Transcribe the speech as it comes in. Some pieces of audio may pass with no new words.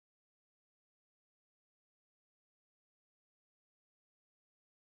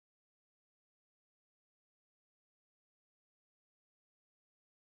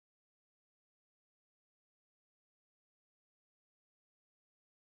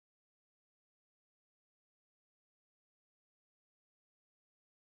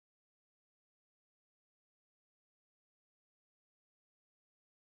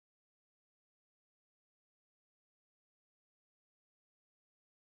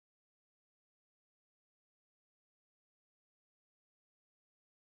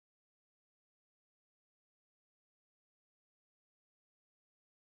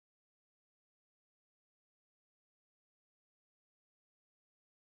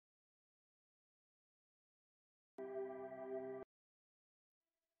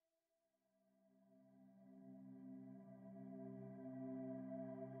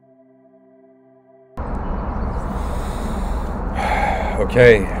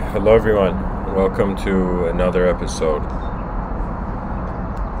Okay, hello everyone. Welcome to another episode.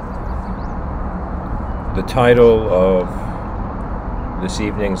 The title of this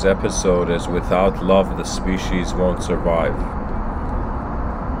evening's episode is "Without Love, the Species Won't Survive."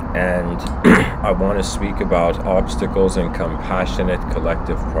 And I want to speak about obstacles in compassionate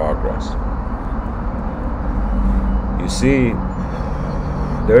collective progress. You see,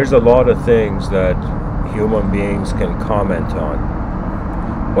 there's a lot of things that human beings can comment on.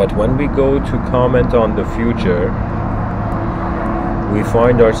 But when we go to comment on the future, we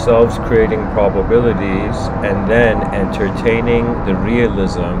find ourselves creating probabilities and then entertaining the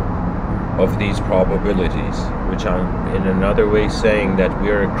realism of these probabilities, which I'm in another way saying that we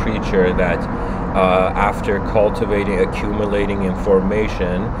are a creature that after accumulating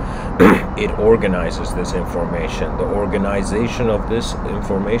information, it organizes this information. The organization of this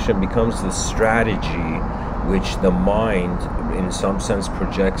information becomes the strategy which the mind in some sense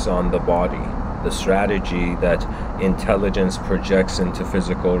projects on the body, the strategy that intelligence projects into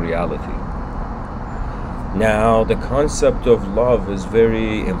physical reality. Now, the concept of love is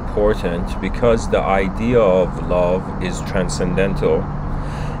very important because the idea of love is transcendental.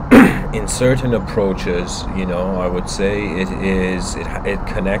 In certain approaches, I would say it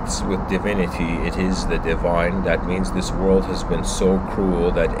connects with divinity. It is the divine. That means this world has been so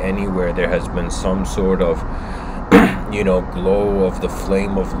cruel that anywhere there has been some sort of glow of the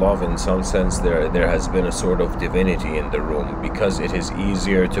flame of love, in some sense there has been a sort of divinity in the room, because it is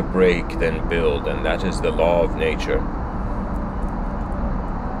easier to break than build, and that is the law of nature.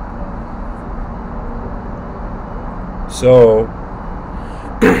 So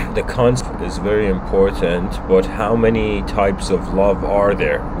the concept is very important, but how many types of love are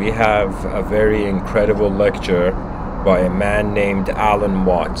there? We have a very incredible lecture by a man named Alan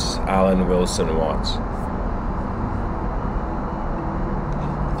Wilson Watts.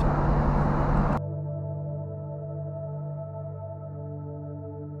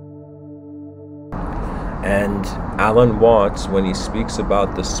 And Alan Watts, when he speaks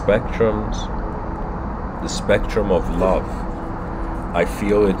about the spectrum of love, I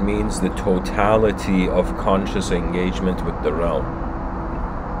feel it means the totality of conscious engagement with the realm.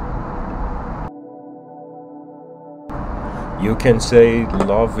 You can say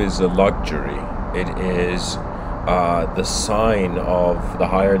love is a luxury. It is the sign of the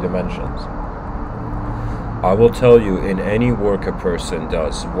higher dimensions. I will tell you, in any work a person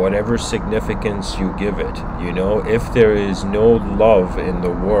does, whatever significance you give it, if there is no love in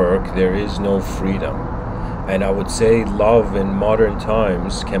the work, there is no freedom. And I would say love in modern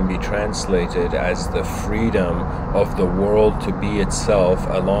times can be translated as the freedom of the world to be itself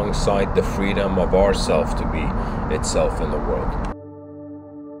alongside the freedom of ourself to be itself in the world.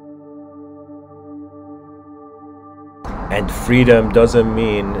 And freedom doesn't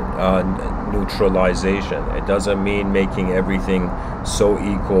mean neutralization. It doesn't mean making everything so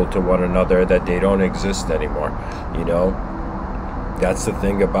equal to one another that they don't exist anymore. That's the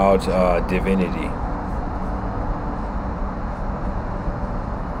thing about divinity.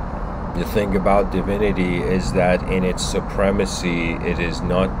 The thing about divinity is that in its supremacy, it is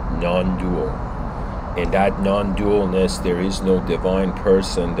not non-dual. In that non-dualness, there is no divine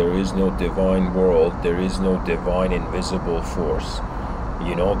person, there is no divine world, there is no divine invisible force.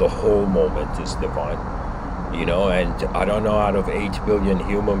 The whole moment is divine. And I don't know, out of 8 billion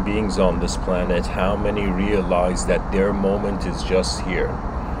human beings on this planet, how many realize that their moment is just here.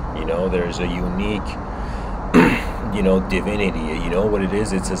 There's a unique divinity. What it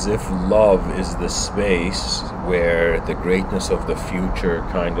is? It's as if love is the space where the greatness of the future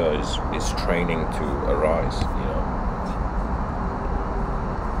kind of is training to arise,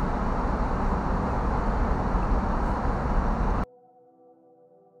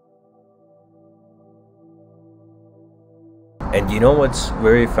 And what's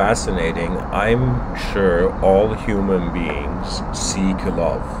very fascinating? I'm sure all human beings seek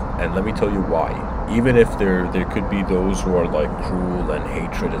love. And let me tell you why. Even if there could be those who are like cruel and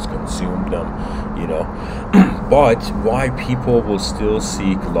hatred has consumed them, But why people will still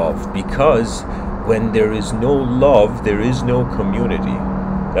seek love? Because when there is no love, there is no community.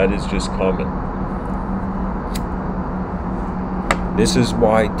 That is just common. This is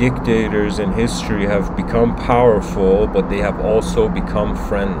why dictators in history have become powerful, but they have also become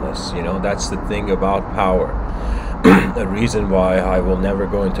friendless. That's the thing about power. A reason why I will never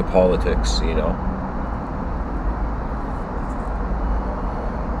go into politics,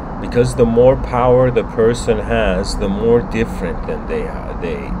 Because the more power the person has, the more different than they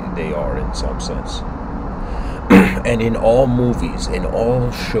are in some sense. And in all movies, in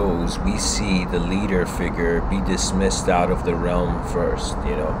all shows, we see the leader figure be dismissed out of the realm first,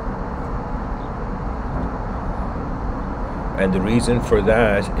 you know. And the reason for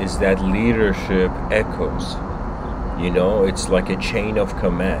that is that leadership echoes, you know. It's like a chain of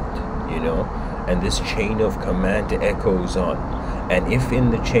command, you know, and this chain of command echoes on. And if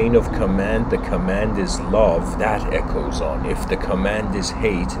in the chain of command the command is love, that echoes on. If the command is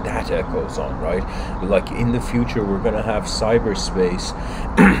hate, that echoes on, right? Like in the future, we're going to have cyberspace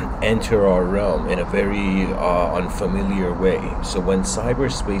enter our realm in a very unfamiliar way. So when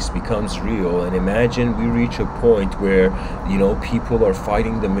cyberspace becomes real, and imagine we reach a point where, you know, people are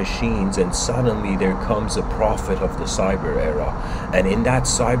fighting the machines, and suddenly there comes a prophet of the cyber era. And in that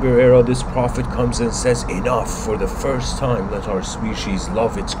cyber era, this prophet comes and says, enough, for the first time, let our species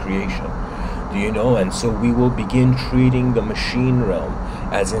love its creation. Do you know? And so we will begin treating the machine realm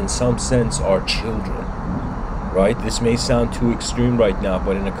as, in some sense, our children, right? This may sound too extreme right now,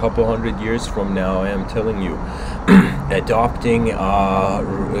 but in a couple hundred years from now, I am telling you, adopting you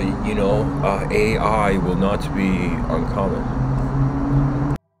know, AI will not be uncommon.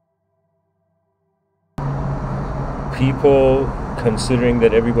 People, considering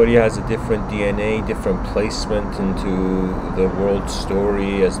that everybody has a different DNA, different placement into the world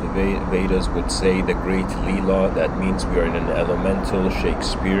story, as the Vedas would say, the great Leela, that means we are in an elemental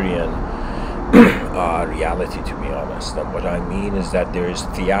Shakespearean reality, to be honest. And what I mean is that there is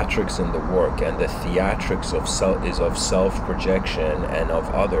theatrics in the work, and the theatrics of self-projection and of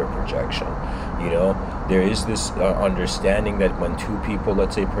other projection. You know, there is this understanding that when two people,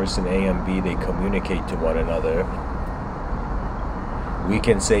 let's say person A and B, they communicate to one another, we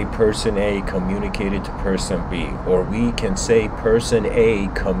can say person A communicated to person B, or we can say person A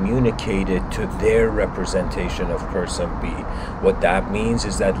communicated to their representation of person B. What that means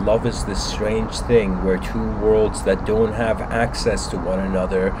is that love is this strange thing where two worlds that don't have access to one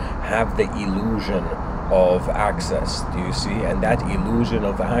another have the illusion of access. Do you see? And that illusion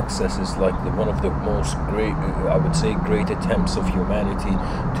of access is like one of the most great, I would say, great attempts of humanity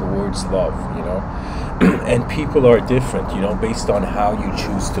towards love, you know. And people are different, you know, based on how you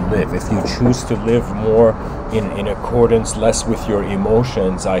choose to live. If you choose to live more in accordance less with your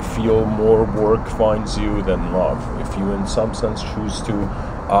emotions, I feel more work finds you than love. If you in some sense choose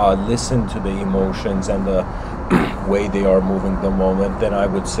to listen to the emotions and the way they are moving the moment, then I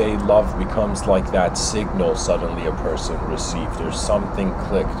would say love becomes like that signal suddenly a person received. There's something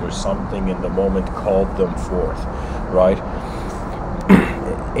clicked, there's something in the moment called them forth, right?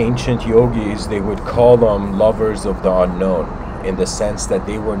 Ancient yogis, they would call them lovers of the unknown, in the sense that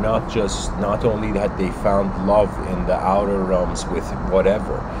they were not only that they found love in the outer realms with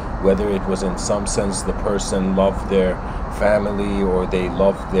whatever, whether it was in some sense the person loved their family, or they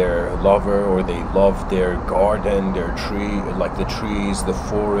loved their lover, or they loved their garden, their tree, like the trees, the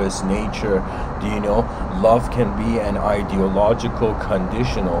forest, nature. Do you know? Love can be an ideological,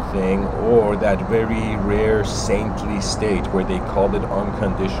 conditional thing, or that very rare saintly state where they call it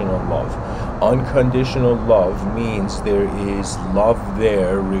unconditional love. Unconditional love means there is love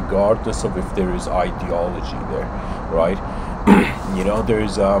there regardless of if there is ideology there, right? You know,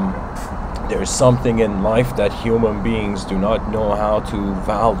 there's something in life that human beings do not know how to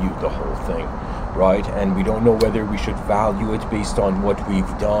value the whole thing, right? And we don't know whether we should value it based on what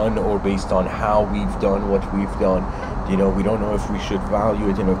we've done or based on how we've done what we've done. You know, we don't know if we should value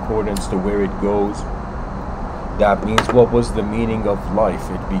it in accordance to where it goes. That means, what was the meaning of life?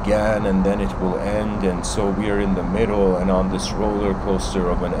 It began and then it will end, and so we are in the middle and on this roller coaster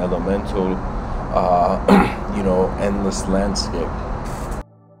of an elemental, you know, endless landscape.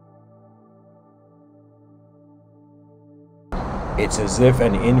 It's as if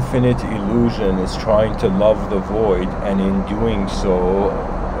an infinite illusion is trying to love the void, and in doing so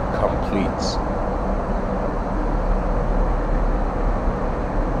completes.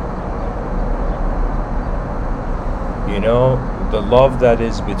 You know, the love that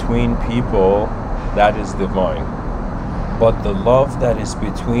is between people, that is divine. But the love that is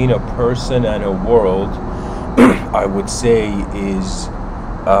between a person and a world, I would say is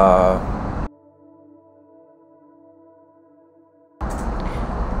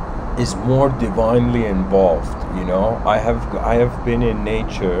more divinely involved. You know, I have been in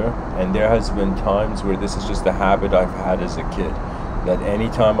nature, and there has been times where this is just a habit I've had as a kid, that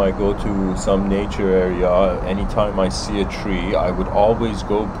anytime I go to some nature area, anytime I see a tree, I would always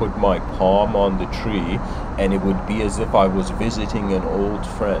go put my palm on the tree, and it would be as if I was visiting an old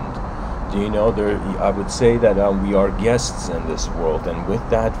friend. Do you know, there, I would say that we are guests in this world, and with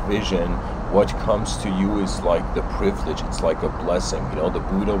that vision, what comes to you is like the privilege. It's like a blessing. You know, the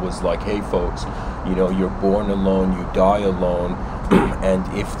Buddha was like, hey folks, you know, you're born alone, you die alone, and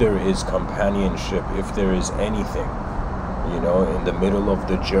if there is companionship, if there is anything, you know, in the middle of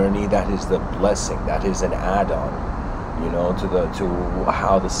the journey, that is the blessing. That is an add-on, you know, to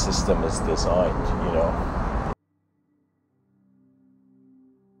how the system is designed, you know.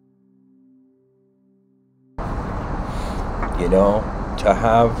 You know, to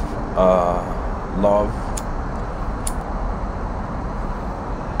have love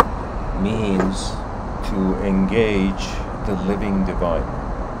means to engage the living divine.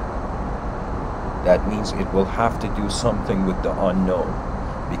 That means it will have to do something with the unknown.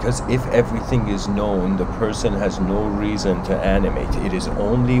 Because if everything is known, the person has no reason to animate. It is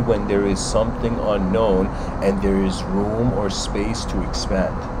only when there is something unknown and there is room or space to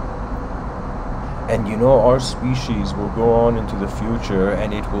expand. And you know, our species will go on into the future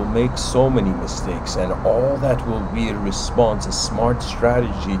and it will make so many mistakes, and all that will be a response, a smart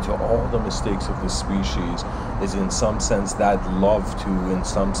strategy to all the mistakes of the species is in some sense that love to, in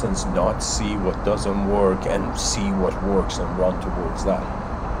some sense, not see what doesn't work and see what works and run towards that.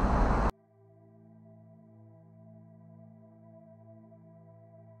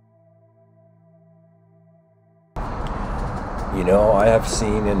 You know, I have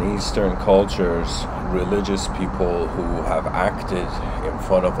seen in Eastern cultures religious people who have acted in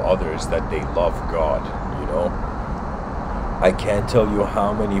front of others that they love God, you know. I can't tell you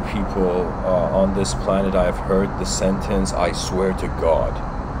how many people on this planet I have heard the sentence, I swear to God,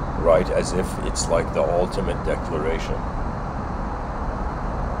 right? As if it's like the ultimate declaration.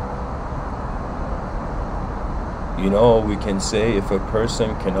 You know, we can say if a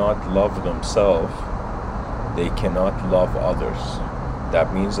person cannot love themselves, they cannot love others.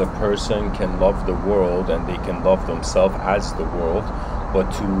 That means a person can love the world and they can love themselves as the world, but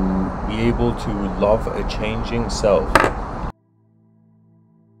to be able to love a changing self,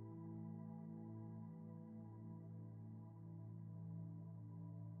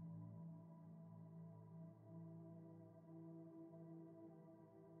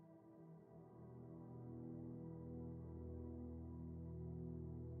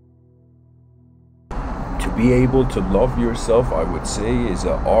 be able to love yourself, I would say, is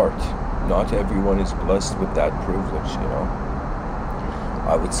an art. Not everyone is blessed with that privilege, you know.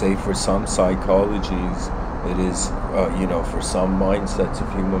 I would say for some psychologies, it is, you know, for some mindsets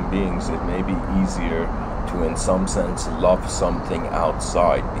of human beings, it may be easier to, in some sense, love something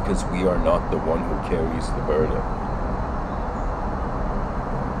outside because we are not the one who carries the burden.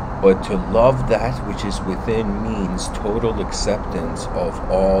 But to love that which is within means total acceptance of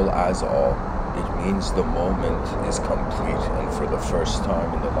all as all. It means the moment is complete, and for the first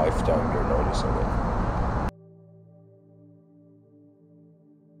time in the lifetime you're noticing it.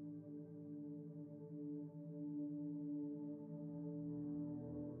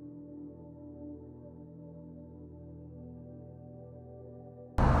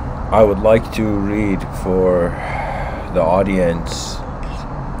 I would like to read for the audience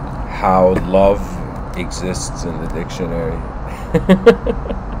how love exists in the dictionary.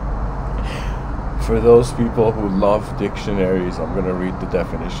 For those people who love dictionaries, I'm going to read the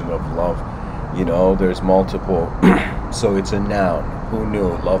definition of love. You know, there's multiple. So it's a noun. Who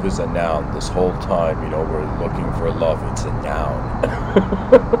knew? Love is a noun. This whole time, you know, we're looking for love. It's a noun.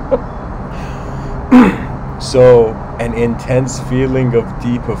 So, an intense feeling of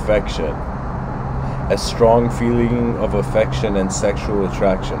deep affection. A strong feeling of affection and sexual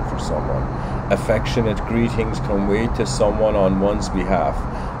attraction for someone. Affectionate greetings conveyed to someone on one's behalf.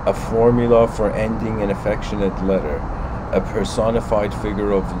 A formula for ending an affectionate letter. A personified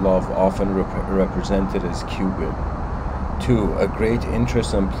figure of love, often represented as Cupid. 2. A great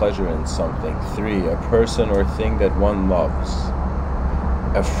interest and pleasure in something. 3. A person or thing that one loves.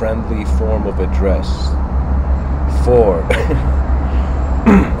 A friendly form of address. 4.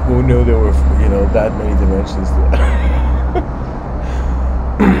 Who knew there were, you know, that many dimensions to that?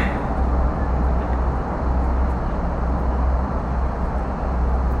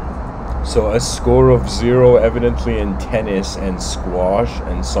 So a score of 0 evidently in tennis and squash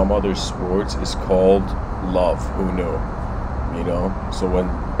and some other sports is called love. Who knew? You know? So when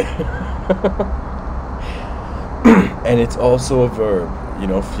and it's also a verb, you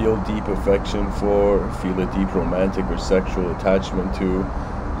know, feel deep affection for, feel a deep romantic or sexual attachment to,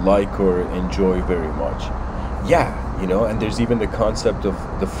 like or enjoy very much. Yeah, you know, and there's even the concept of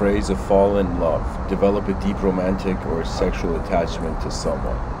the phrase of fall in love, develop a deep romantic or sexual attachment to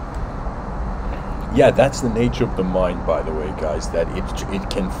someone. Yeah, that's the nature of the mind, by the way, guys, that it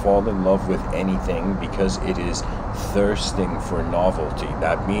can fall in love with anything because it is thirsting for novelty.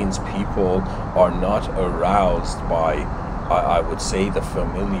 That means people are not aroused by, I would say, the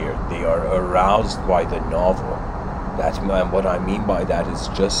familiar. They are aroused by the novel. What I mean by that is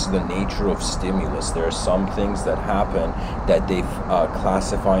just the nature of stimulus. There are some things that happen that they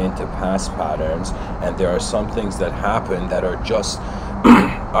classify into past patterns, and there are some things that happen that are just,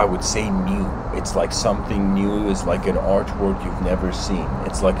 I would say, new. It's like something new is like an artwork you've never seen.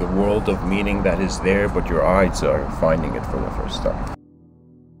 It's like a world of meaning that is there, but your eyes are finding it for the first time.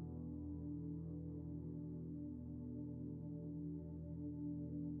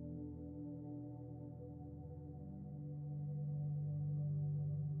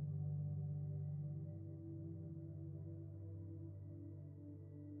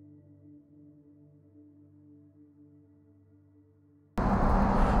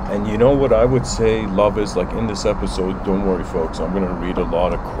 And you know what I would say love is like in this episode? Don't worry, folks. I'm going to read a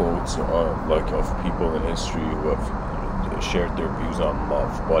lot of quotes like of people in history who have shared their views on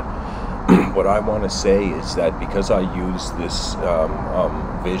love. But what I want to say is that because I use this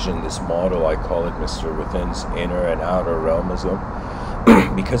vision, this model, I call it Mr.Within's inner and outer realmism.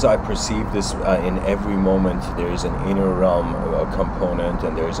 Because I perceive this in every moment, there is an inner realm component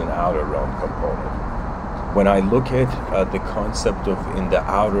and there is an outer realm component. When I look at the concept of in the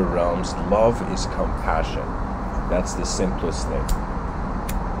outer realms, love is compassion. That's the simplest thing.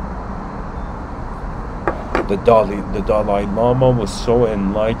 The Dalai Lama was so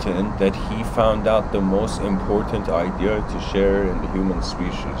enlightened that he found out the most important idea to share in the human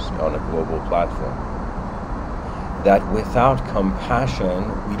species on a global platform. That without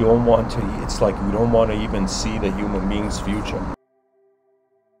compassion, we don't want to, it's like we don't want to even see the human being's future.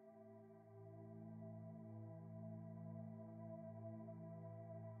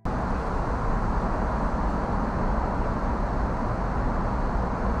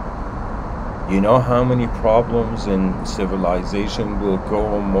 You know how many problems in civilization will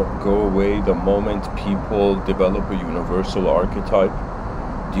go away the moment people develop a universal archetype?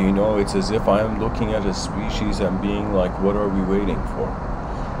 Do you know, it's as if I am looking at a species and being like, what are we waiting for?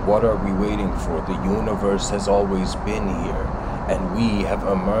 What are we waiting for? The universe has always been here, and we have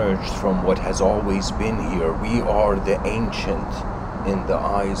emerged from what has always been here. We are the ancient in the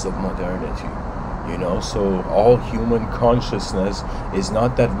eyes of modernity. You know, so all human consciousness is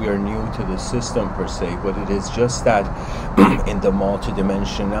not that we are new to the system per se, but it is just that in the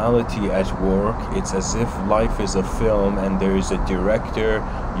multidimensionality at work, it's as if life is a film and there is a director,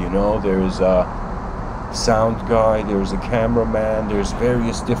 you know, there is a sound guy, there's a cameraman, there's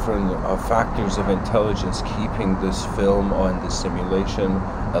various different factors of intelligence keeping this film on the simulation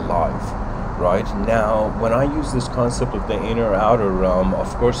alive. Right now, when I use this concept of the inner outer realm,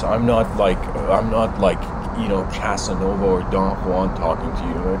 of course, I'm not like you know, Casanova or Don Juan talking to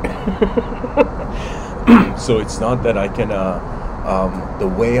you. So it's not that I can. The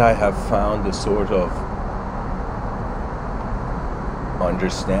way I have found a sort of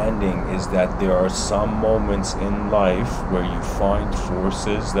understanding is that there are some moments in life where you find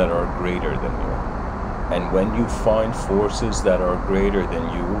forces that are greater than you. And when you find forces that are greater than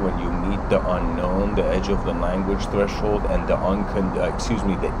you, when you meet the unknown, the edge of the language threshold, and the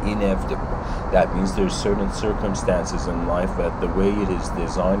inevitable, that means there's certain circumstances in life that the way it is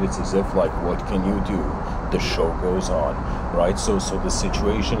designed, it's as if like, what can you do? The show goes on, right? So the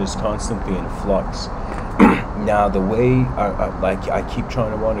situation is constantly in flux. Now, the way I keep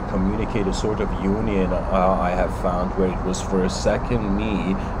trying to want to communicate a sort of union I have found where it was for a second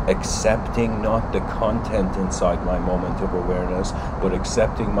me accepting not the content inside my moment of awareness, but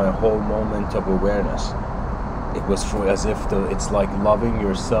accepting my whole moment of awareness. It was for as if it's like loving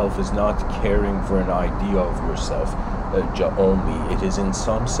yourself is not caring for an idea of yourself only. It is in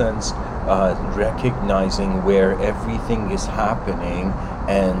some sense recognizing where everything is happening,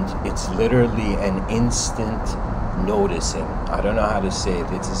 and it's literally an instant noticing. I don't know how to say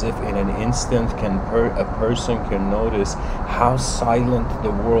it. It's as if in an instant a person can notice how silent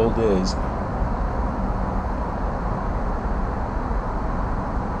the world is.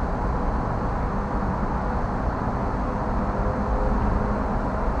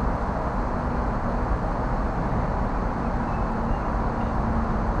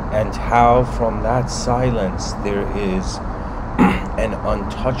 And how from that silence there is an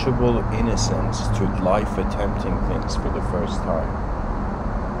untouchable innocence to life attempting things for the first time.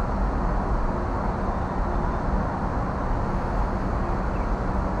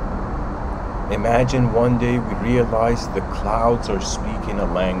 Imagine one day we realize the clouds are speaking a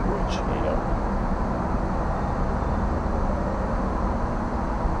language, you know.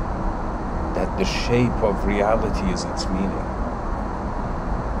 That the shape of reality is its meaning.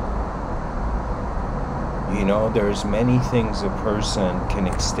 You know, there's many things a person can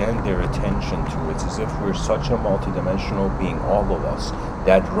extend their attention to. It's as if we're such a multidimensional being, all of us,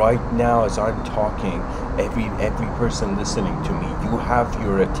 that right now as I'm talking, every person listening to me, you have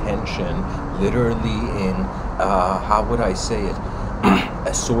your attention literally in, how would I say it,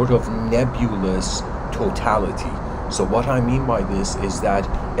 a sort of nebulous totality. So what I mean by this is that,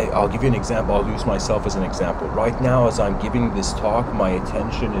 I'll give you an example, I'll use myself as an example. Right now as I'm giving this talk, my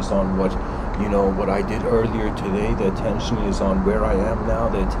attention is on what I did earlier today. The attention is on where I am now.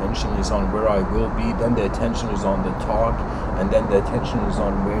 The attention is on where I will be. Then the attention is on the talk. And then the attention is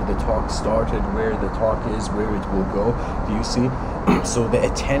on where the talk started, where the talk is, where it will go. Do you see? So the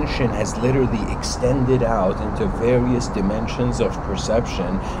attention has literally extended out into various dimensions of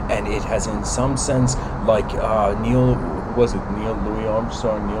perception. And it has in some sense, like Neil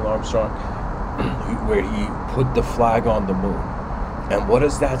Armstrong, where he put the flag on the moon. And what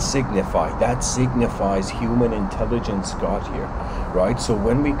does that signify? That signifies human intelligence got here, right? So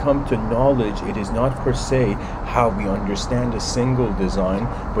when we come to knowledge, it is not per se how we understand a single design,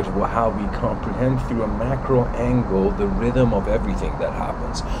 but how we comprehend through a macro angle the rhythm of everything that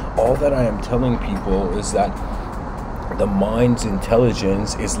happens. All that I am telling people is that the mind's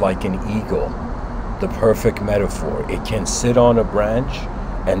intelligence is like an eagle, the perfect metaphor. It can sit on a branch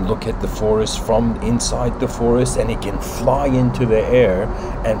and look at the forest from inside the forest, and it can fly into the air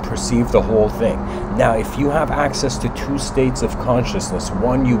and perceive the whole thing. Now, if you have access to two states of consciousness,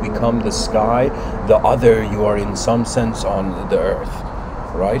 one, you become the sky, the other, you are in some sense on the earth,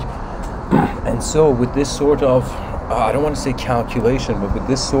 right? And so with this sort of, I don't want to say calculation, but with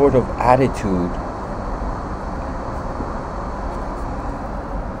this sort of attitude,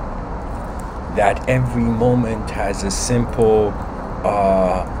 that every moment has a simple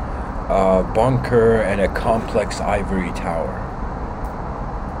bunker and a complex ivory tower.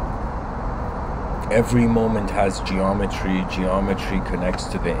 Every moment has geometry. Geometry connects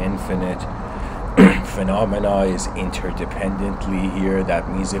to the infinite. Phenomena is interdependently here. That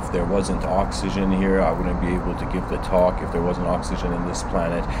means if there wasn't oxygen here, I wouldn't be able to give the talk. If there wasn't oxygen in this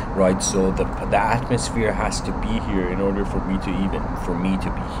planet, right? So the atmosphere has to be here in order for me to be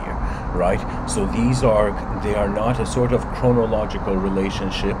here, right? So they are not a sort of chronological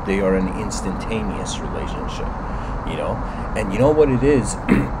relationship. They are an instantaneous relationship, you know. And you know what it is?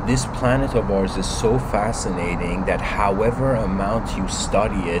 This planet of ours is so fascinating that however amount you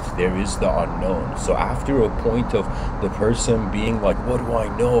study it, there is the unknown. So after a point of the person being like, what do I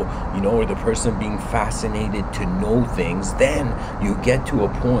know? You know, or the person being fascinated to know things, then you get to a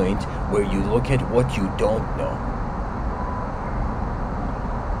point where you look at what you don't know.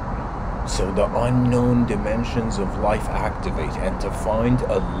 So the unknown dimensions of life activate, and to find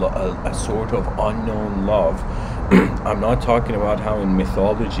a sort of unknown love. I'm not talking about how in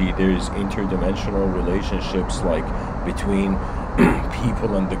mythology there's interdimensional relationships like between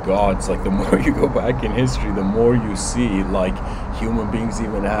people and the gods. Like the more you go back in history, the more you see like human beings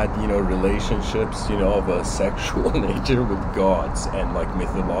even had, you know, relationships, you know, of a sexual nature with gods and like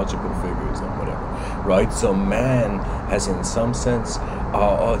mythological figures and whatever, right? So man has in some sense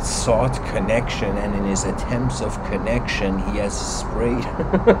sought connection, and in his attempts of connection he has sprayed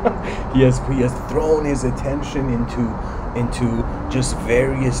he has thrown his attention into just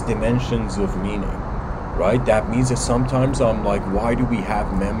various dimensions of meaning, right? That means that sometimes I'm like, why do we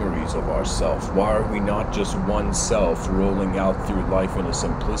have memories of ourselves? Why are we not just one self rolling out through life in a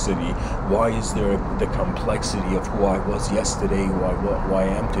simplicity? Why is there the complexity of who I was yesterday, who I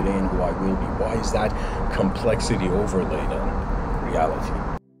am today, and who I will be? Why is that complexity overlaid on reality?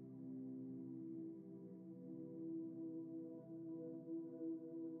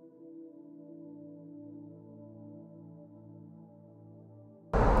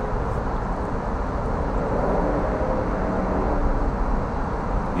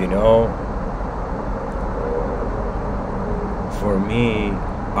 You know, for me,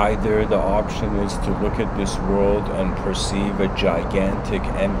 either the option is to look at this world and perceive a gigantic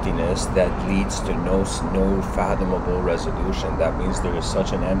emptiness that leads to no fathomable resolution. That means there is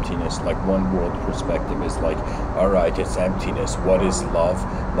such an emptiness. Like one world perspective is like, all right, it's emptiness. What is love?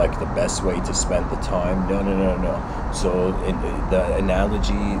 Like the best way to spend the time? No. So in the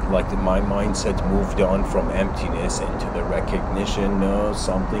analogy, like my mindset moved on from emptiness into the recognition, no,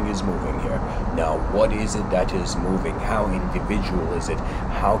 something is moving here. Now, what is it that is moving? How individual is it?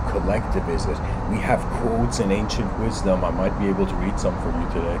 How collective is it? We have quotes in ancient wisdom. I might be able to read some for you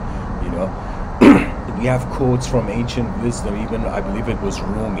today, you know. We have quotes from ancient wisdom, even I believe it was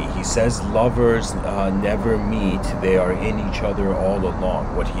Rumi. He says lovers never meet, they are in each other all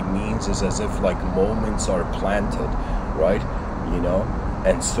along. What he means is as if like moments are planted, right? You know,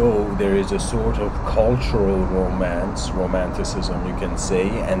 and so there is a sort of cultural romanticism, you can say,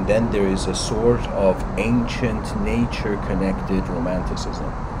 and then there is a sort of ancient nature connected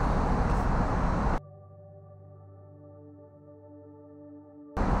romanticism.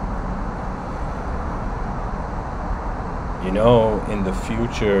 You know, in the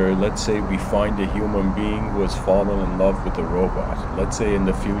future, let's say we find a human being who has fallen in love with a robot. Let's say in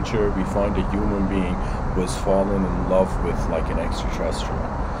the future we find a human being who has fallen in love with like an extraterrestrial.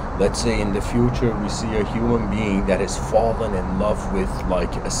 Let's say in the future we see a human being that has fallen in love with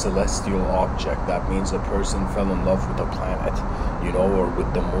like a celestial object. That means a person fell in love with a planet, you know, or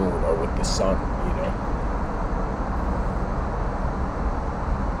with the moon or with the sun, you know.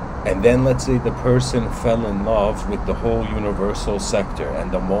 And then let's say the person fell in love with the whole universal sector,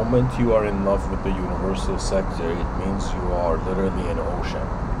 and the moment you are in love with the universal sector, it means you are literally an ocean.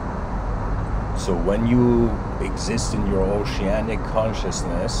 So when you exist in your oceanic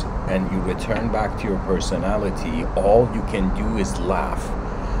consciousness and you return back to your personality, all you can do is laugh.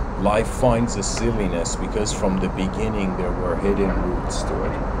 Life finds a silliness because from the beginning there were hidden roots to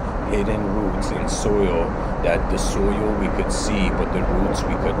it. Hidden roots in soil, that the soil we could see but the roots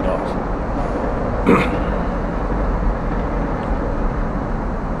we could not.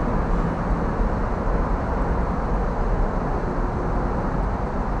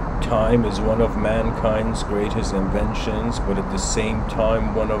 Time is one of mankind's greatest inventions, but at the same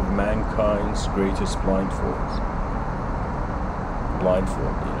time one of mankind's greatest blindfolds.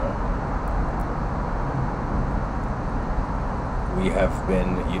 Blindfold, you know. We have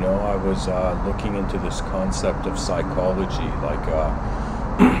been, you know, I was looking into this concept of psychology, like,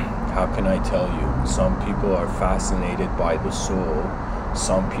 how can I tell you? Some people are fascinated by the soul,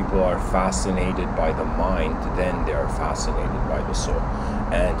 some people are fascinated by the mind, then they are fascinated by the soul.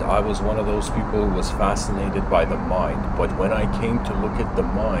 And I was one of those people who was fascinated by the mind, but when I came to look at the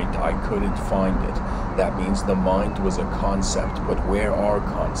mind, I couldn't find it. That means the mind was a concept, but where are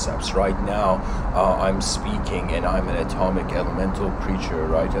concepts? Right now, I'm speaking and I'm an atomic elemental creature,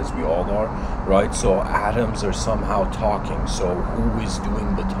 right, as we all are, right? So atoms are somehow talking, so who is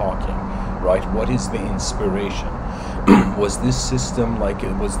doing the talking, right? What is the inspiration? Was this system like,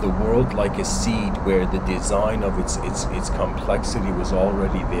 was the world like a seed where the design of its complexity was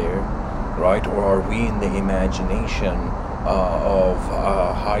already there, right? Or are we in the imagination of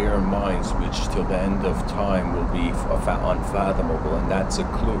higher minds, which till the end of time will be unfathomable? And that's a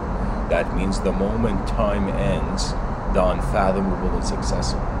clue. That means the moment time ends, the unfathomable is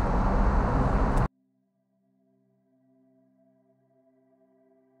accessible.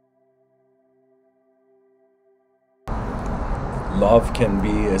 Love can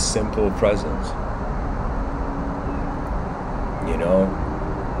be a simple presence. You know,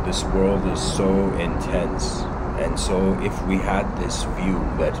 this world is so intense. And so if we had this view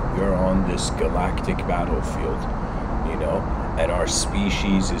that we're on this galactic battlefield, you know, and our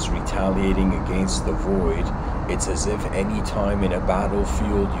species is retaliating against the void, it's as if any time in a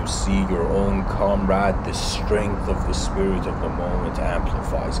battlefield you see your own comrade, the strength of the spirit of the moment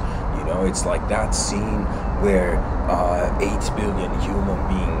amplifies. You know, it's like that scene where 8 billion human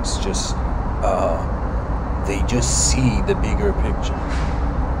beings just, they just see the bigger picture.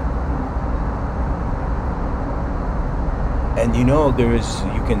 And you know, there is,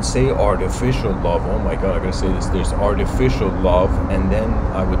 you can say artificial love. Oh my God, I gotta say this. There's artificial love, and then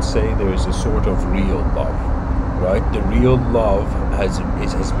I would say there's a sort of real love, right? The real love has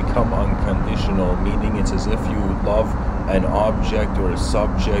become unconditional, meaning it's as if you love an object or a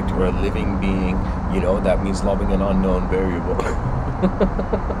subject or a living being. You know, that means loving an unknown variable.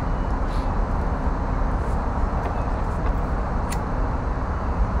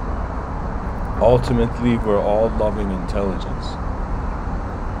 Ultimately, we're all loving intelligence.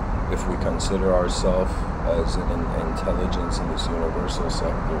 If we consider ourselves as an intelligence in this universal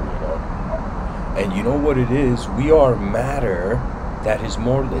sector, you know. And you know what it is? We are matter that is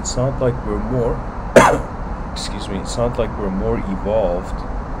more, it's not like we're more, excuse me, it's not like we're more evolved.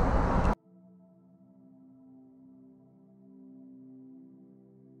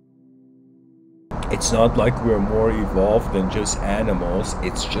 It's not like we're more evolved than just animals,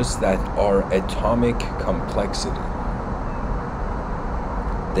 it's just that our atomic complexity,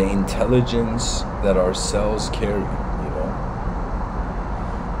 the intelligence that our cells carry, you know.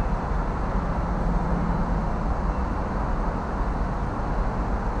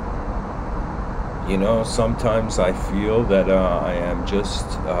 You know, sometimes I feel that I am just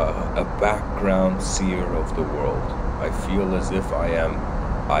a background seer of the world. I feel as if I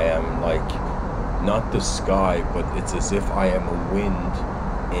am like not the sky, but it's as if I am a wind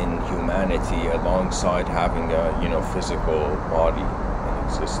in humanity alongside having a, you know, physical body and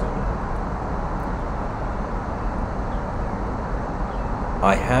existing.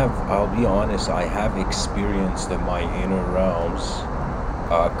 I'll be honest, I have experienced in my inner realms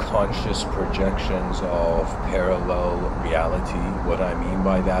conscious projections of parallel reality. What I mean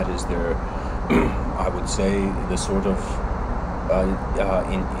by that is there, I would say, the sort of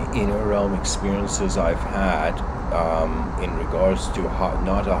in inner realm experiences I've had in regards to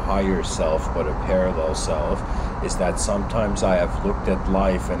not a higher self but a parallel self, is that sometimes I have looked at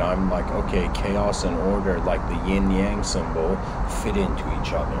life and I'm like, okay, chaos and order, like the yin yang symbol, fit into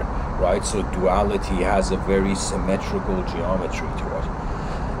each other, right? So duality has a very symmetrical geometry to it.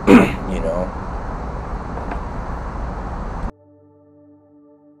 You know,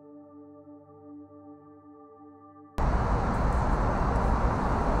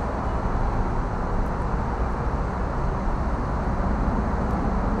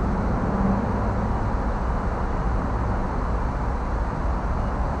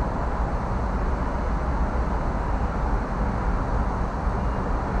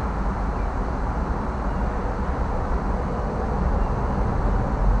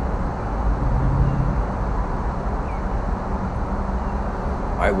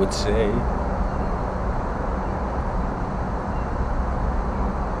 I would say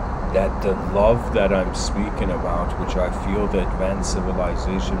that the love that I'm speaking about, which I feel the advanced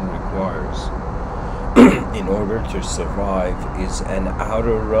civilization requires in order to survive, is an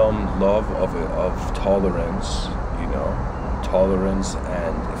outer realm love of tolerance, you know, tolerance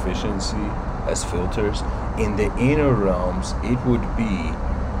and efficiency as filters. In the inner realms, it would be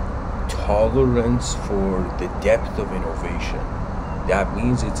tolerance for the depth of innovation. That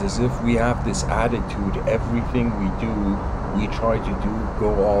means it's as if we have this attitude, everything we do, we try to do,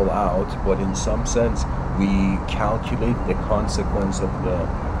 go all out, but in some sense, we calculate the consequence of the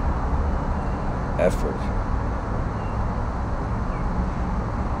effort.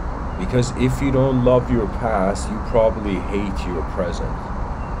 Because if you don't love your past, you probably hate your present.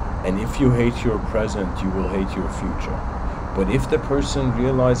 And if you hate your present, you will hate your future. But if the person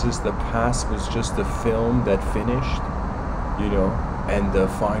realizes the past was just a film that finished, you know, and the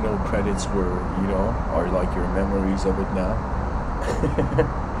final credits were, you know, are like your memories of it now.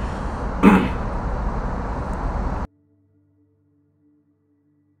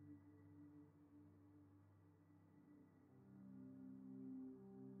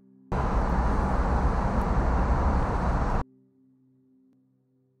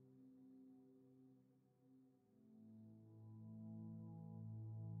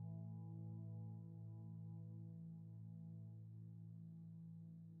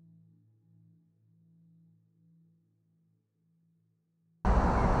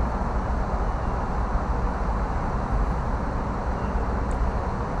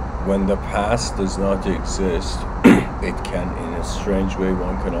 When the past does not exist, it can, in a strange way,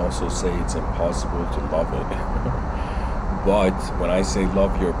 one can also say it's impossible to love it. But when I say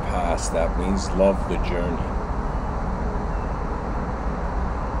love your past, that means love the journey.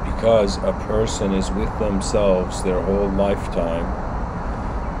 Because a person is with themselves their whole lifetime,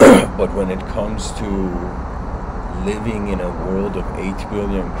 but when it comes to living in a world of 8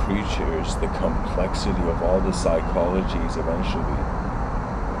 billion creatures, the complexity of all the psychologies eventually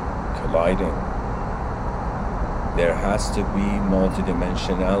colliding. There has to be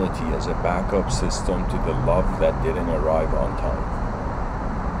multidimensionality as a backup system to the love that didn't arrive on time.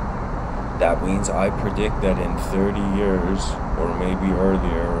 That means I predict that in 30 years, or maybe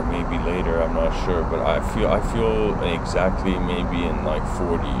earlier, or maybe later, I'm not sure, but I feel exactly maybe in like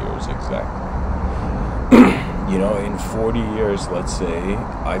 40 years exactly. You know, in 40 years, let's say,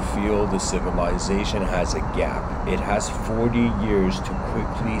 I feel the civilization has a gap. It has 40 years to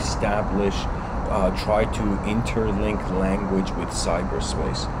quickly establish, try to interlink language with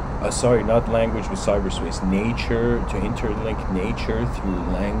cyberspace. Sorry, not language with cyberspace. Nature, to interlink nature through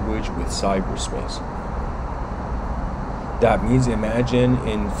language with cyberspace. That means imagine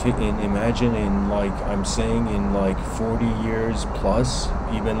in like, I'm saying in like 40 years plus,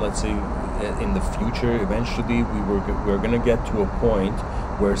 even let's say in the future, eventually we're going to get to a point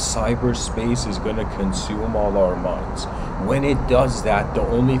where cyberspace is going to consume all our minds. When it does that, the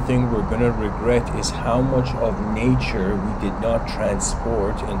only thing we're going to regret is how much of nature we did not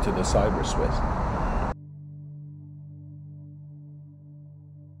transport into the cyberspace.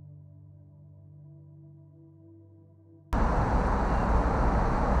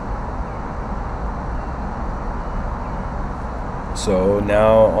 So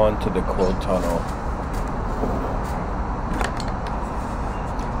now on to the quote tunnel.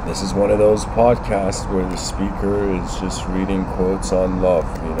 This is one of those podcasts where the speaker is just reading quotes on love,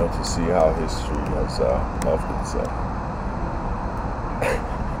 to see how history has loved itself.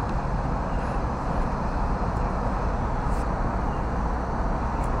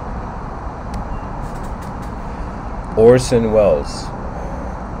 Orson Welles.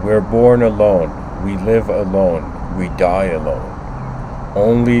 We're born alone, we live alone, we die alone.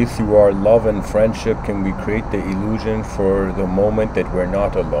 Only through our love and friendship can we create the illusion for the moment that we're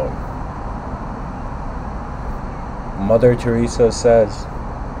not alone. Mother Teresa says,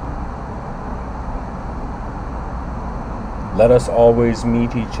 let us always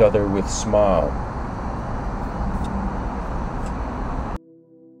meet each other with smile.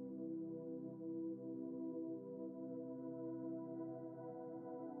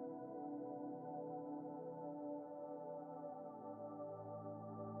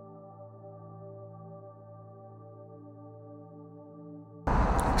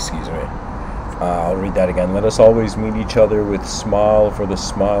 Excuse me. I'll read that again. Let us always meet each other with smile, for the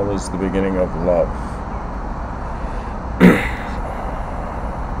smile is the beginning of love.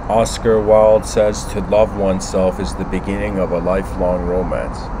 Oscar Wilde says to love oneself is the beginning of a lifelong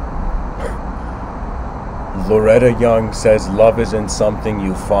romance. Loretta Young says love isn't something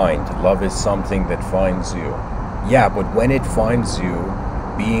you find. Love is something that finds you. Yeah, but when it finds you,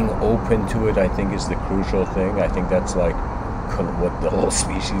 being open to it, I think, is the crucial thing. I think that's like what the whole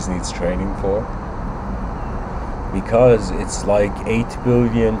species needs training for, because it's like 8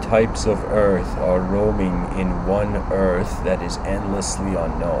 billion types of earth are roaming in one earth that is endlessly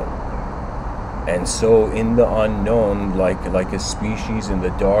unknown. And so in the unknown, like a species in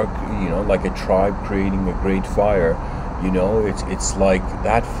the dark, like a tribe creating a great fire, it's like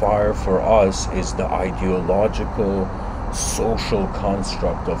that fire for us is the ideological social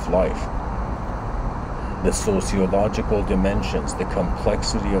construct of life. The sociological dimensions, the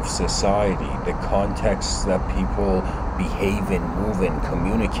complexity of society, the contexts that people behave in, move in,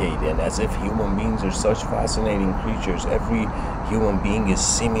 communicate in, as if human beings are such fascinating creatures. Every human being is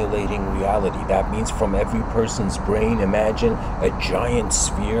simulating reality. That means from every person's brain, imagine a giant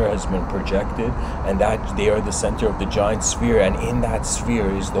sphere has been projected, and that they are the center of the giant sphere, and in that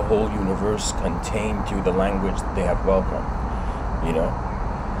sphere is the whole universe contained through the language that they have welcomed,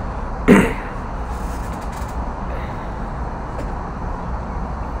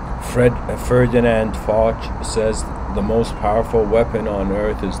 Ferdinand Foch says the most powerful weapon on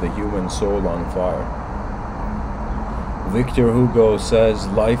earth is the human soul on fire. Victor Hugo says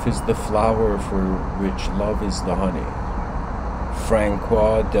life is the flower for which love is the honey.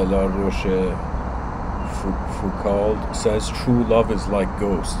 Francois de la Roche Foucault says true love is like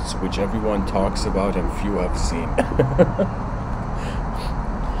ghosts, which everyone talks about and few have seen.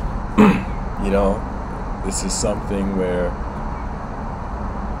 This is something where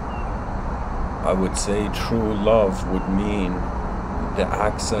I would say true love would mean the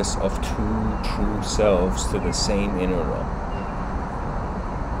access of two true selves to the same inner realm.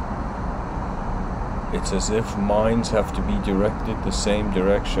 It's as if minds have to be directed the same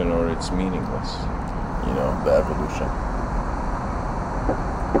direction or it's meaningless. The evolution.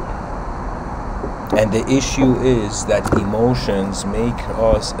 And the issue is that emotions make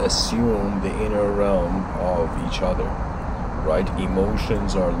us assume the inner realm of each other. Right?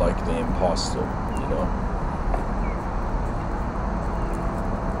 Emotions are like the imposter,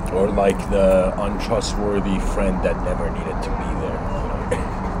 or like the untrustworthy friend that never needed to be there.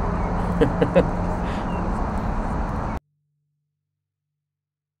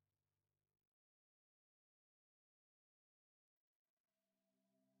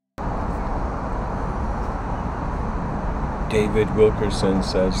 David Wilkerson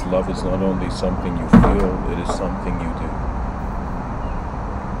says love is not only something you feel, it is something you do.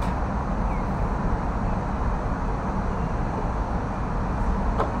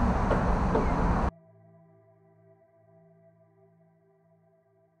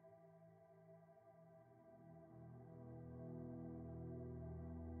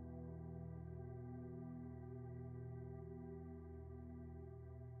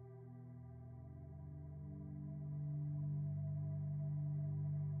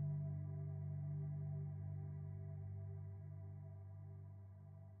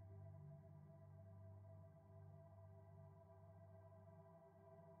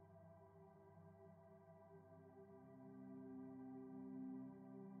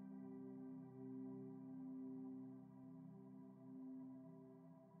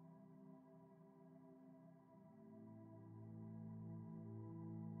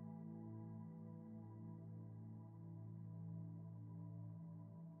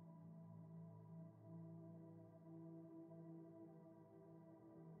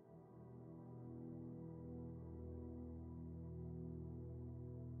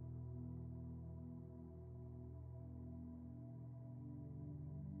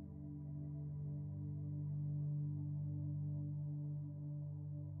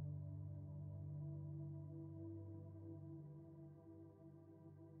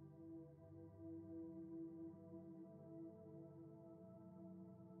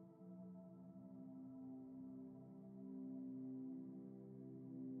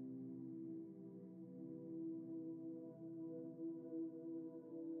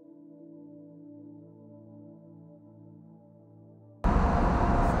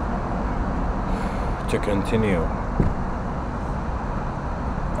 To continue,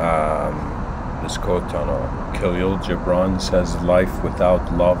 this quote tunnel, Khalil Gibran says, life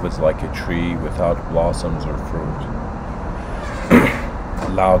without love is like a tree without blossoms or fruit.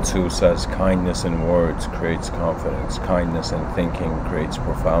 Lao Tzu says, kindness in words creates confidence, kindness in thinking creates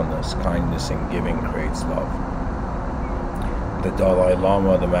profoundness, kindness in giving creates love. The Dalai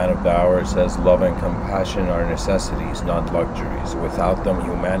Lama, the man of the hour, says, love and compassion are necessities, not luxuries. Without them,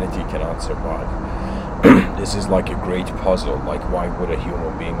 humanity cannot survive. This is like a great puzzle. Like, why would a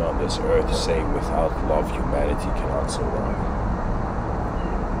human being on this earth say, without love, humanity cannot survive?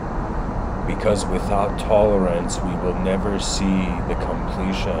 Because without tolerance, we will never see the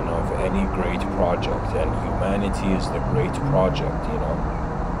completion of any great project. And humanity is the great project, you know.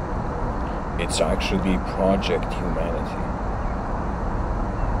 It's actually Project Humanity.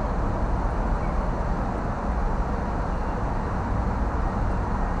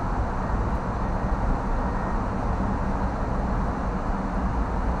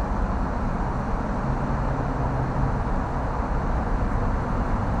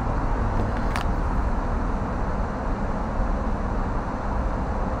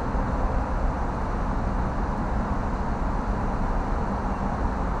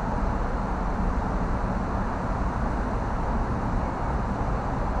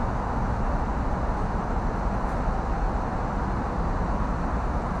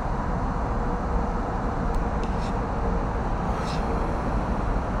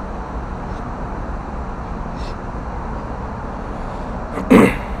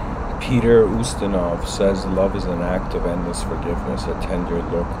 Peter Ustinov says, love is an act of endless forgiveness, a tender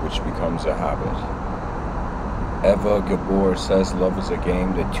look which becomes a habit. Eva Gabor says, love is a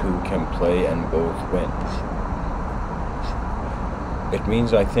game that two can play and both win. It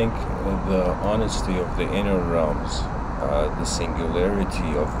means, I think, the honesty of the inner realms, the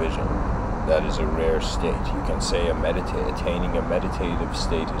singularity of vision. That is a rare state. You can say attaining a meditative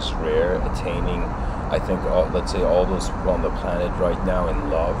state is rare. Attaining, I think, let's say all those people on the planet right now in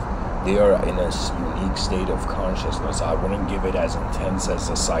love, they are in a unique state of consciousness. I wouldn't give it as intense as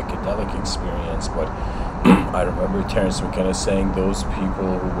a psychedelic experience, but I remember Terence McKenna saying those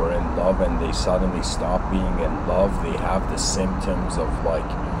people who were in love and they suddenly stop being in love, they have the symptoms of, like,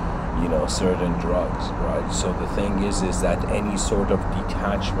 you know, certain drugs, right? So the thing is that any sort of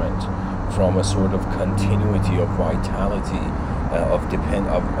detachment from a sort of continuity of vitality, of the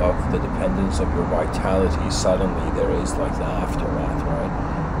dependence of your vitality, suddenly there is like the aftermath, right?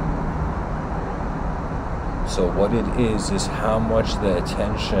 So what it is how much the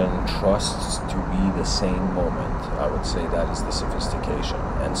attention trusts to be the same moment. I would say that is the sophistication.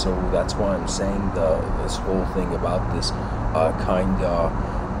 And so that's why I'm saying this whole thing about this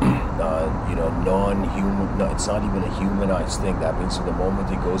you know, non-human, no, it's not even a humanized thing. That means the moment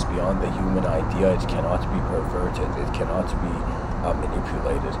it goes beyond the human idea, it cannot be perverted, it cannot be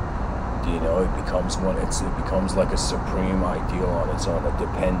manipulated. You know, it becomes it becomes like a supreme ideal on its own, a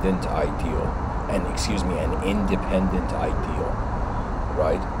dependent ideal, an independent ideal,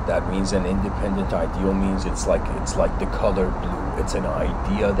 right? That means an independent ideal means it's like the color blue. It's an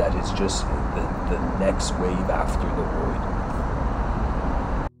idea that is just the next wave after the void.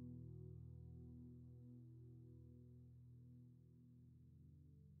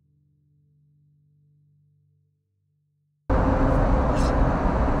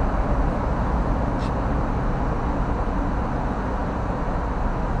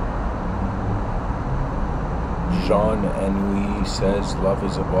 Jean Ennui says, love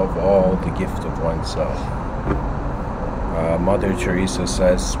is above all the gift of oneself. Mother Teresa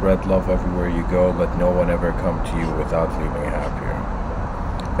says, spread love everywhere you go, let no one ever come to you without leaving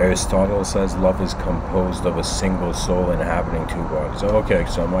happier. Aristotle says, love is composed of a single soul inhabiting two bodies. Oh, okay,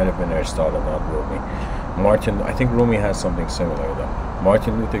 so it might have been Aristotle, not Rumi. I think Rumi has something similar though.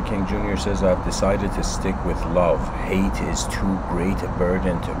 Martin Luther King Jr. says, I've decided to stick with love. Hate is too great a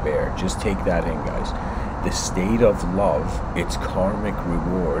burden to bear. Just take that in, guys. The state of love, its karmic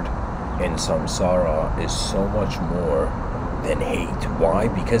reward in samsara, is so much more than hate. Why?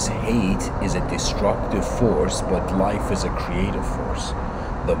 Because hate is a destructive force, but life is a creative force.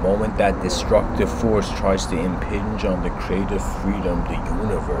 The moment that destructive force tries to impinge on the creative freedom, the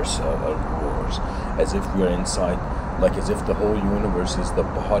universe roars, as if we're inside, like as if the whole universe is the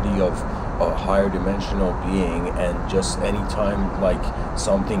body of a higher dimensional being, and just anytime like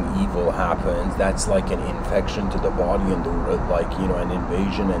something evil happens, that's like an infection to the body and an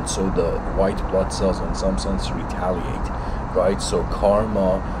invasion, and so the white blood cells in some sense retaliate, right? So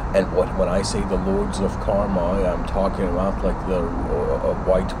karma, and when I say the lords of karma, I'm talking about like the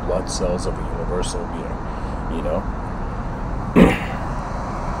white blood cells of a universal being, you know.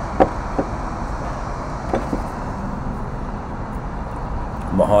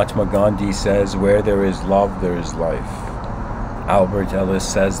 Mahatma Gandhi says, where there is love, there is life. Albert Ellis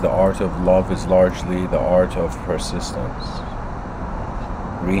says, the art of love is largely the art of persistence.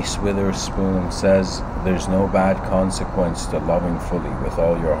 Reese Witherspoon says, there's no bad consequence to loving fully with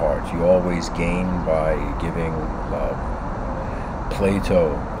all your heart. You always gain by giving love.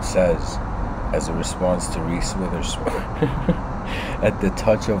 Plato says, as a response to Reese Witherspoon, at the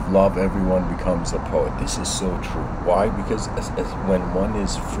touch of love, everyone becomes a poet. This is so true. Why? Because as when one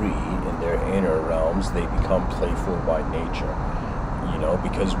is free in their inner realms, they become playful by nature. You know,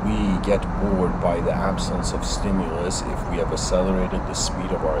 because we get bored by the absence of stimulus if we have accelerated the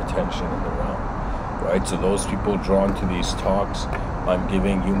speed of our attention in the realm. Right? So those people drawn to these talks I'm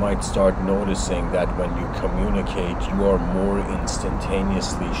giving, you might start noticing that when you communicate, you are more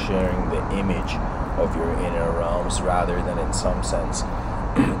instantaneously sharing the image of your inner realms rather than, in some sense,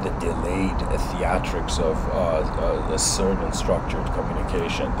 the delayed theatrics of a certain structured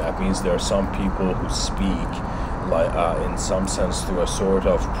communication. That means there are some people who speak in some sense through a sort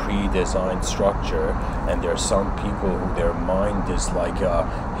of pre-designed structure, and there are some people who their mind is like a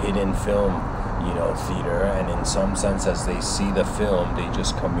hidden film, you know, theater, and in some sense as they see the film they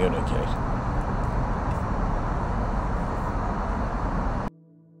just communicate.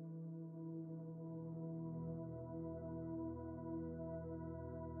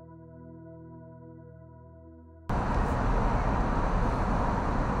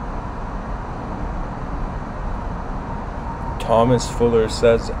 Thomas Fuller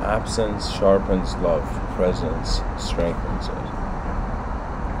says, absence sharpens love, presence strengthens it.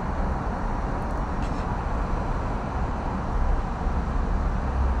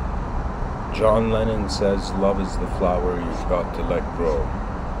 John Lennon says, love is the flower you've got to let grow.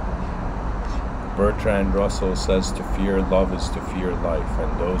 Bertrand Russell says, to fear love is to fear life,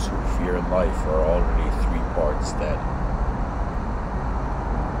 and those who fear life are already 3 parts dead.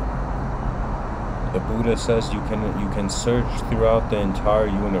 The Buddha says you can search throughout the entire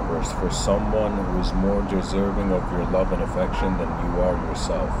universe for someone who is more deserving of your love and affection than you are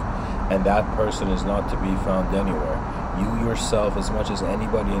yourself. And that person is not to be found anywhere. You yourself, as much as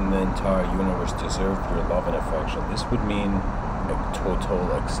anybody in the entire universe, deserve your love and affection. This would mean a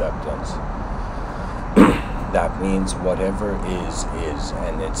total acceptance. That means whatever is,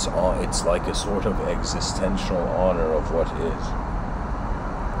 and it's like a sort of existential honor of what is.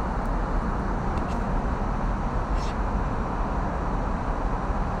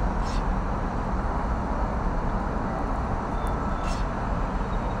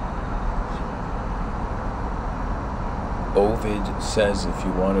 Ovid says, if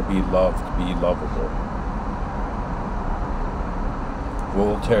you want to be loved, be lovable.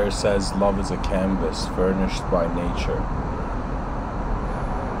 Voltaire says, love is a canvas furnished by nature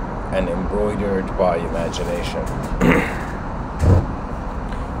and embroidered by imagination.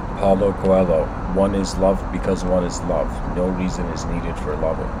 Paulo Coelho, one is loved because one is loved. No reason is needed for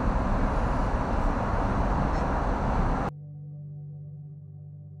loving.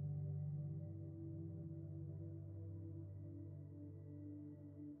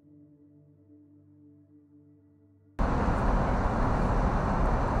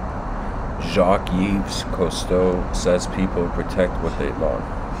 Jacques-Yves Cousteau says people protect what they love.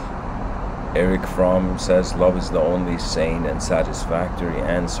 Eric Fromm says love is the only sane and satisfactory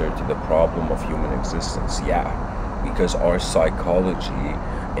answer to the problem of human existence. Yeah, because our psychology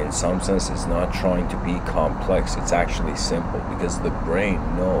in some sense is not trying to be complex, it's actually simple, because the brain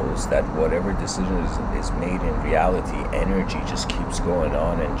knows that whatever decision is made in reality, energy just keeps going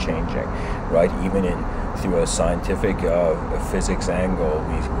on and changing, right? Even through a scientific physics angle,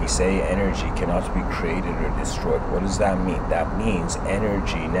 we say energy cannot be created or destroyed. What does that mean? That means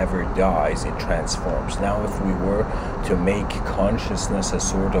energy never dies, it transforms. Now if we were to make consciousness a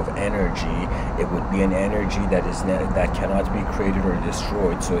sort of energy, it would be an energy that cannot be created or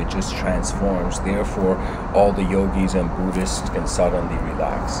destroyed, so it just transforms. Therefore, all the yogis and Buddhists can suddenly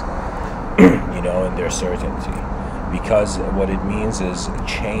relax, you know, in their certainty. Because what it means is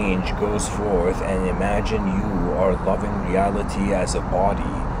change goes forth, and imagine you are loving reality as a body,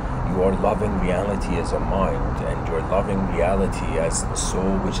 you are loving reality as a mind, and you're loving reality as the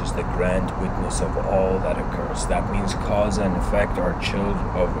soul, which is the grand witness of all that occurs. That means cause and effect are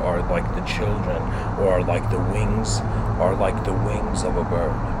like the children, or are like the wings of a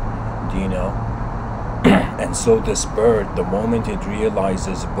bird. Do you know? And so this bird, the moment it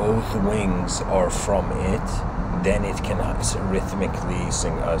realizes both wings are from it, then it can rhythmically,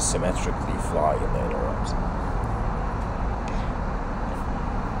 symmetrically fly in the inner realms.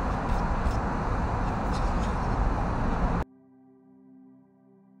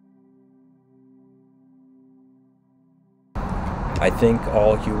 I think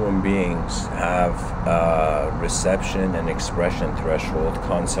all human beings have reception and expression threshold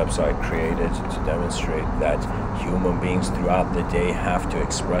concepts I created to demonstrate that human beings throughout the day have to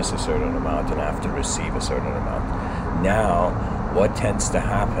express a certain amount and have to receive a certain amount. Now, what tends to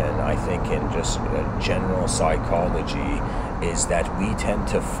happen, I think, in just general psychology is that we tend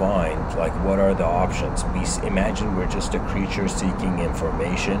to find, like, what are the options? We imagine we're just a creature seeking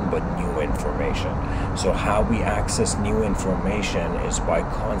information, but new information. So how we access new information is by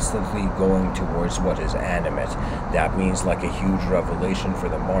constantly going towards what is animate. That means, like, a huge revelation for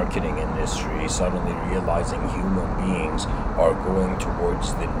the marketing industry, suddenly realizing human beings are going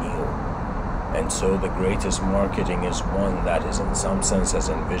towards the new. And so the greatest marketing is one that is, in some sense, has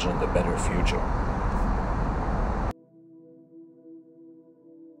envisioned a better future.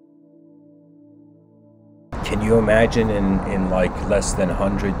 Can you imagine in like less than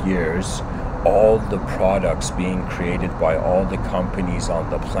 100 years, all the products being created by all the companies on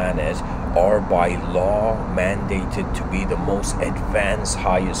the planet are by law mandated to be the most advanced,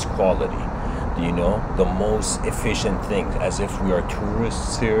 highest quality? You know, the most efficient things, as if we are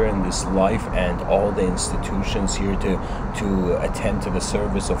tourists here in this life, and all the institutions here to attend to the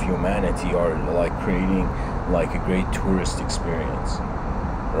service of humanity are like creating like a great tourist experience,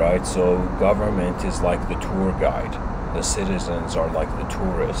 right? So government is like the tour guide, the citizens are like the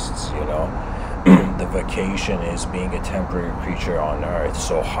tourists, you know. The vacation is being a temporary creature on earth.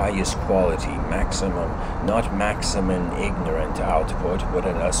 So highest quality, maximum, not maximum ignorant output, but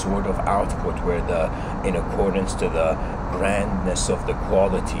a sort of output where in accordance to the grandness of the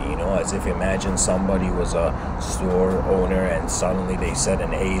quality, you know, as if imagine somebody was a store owner and suddenly they said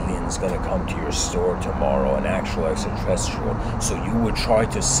an alien's gonna come to your store tomorrow, an actual extraterrestrial. So you would try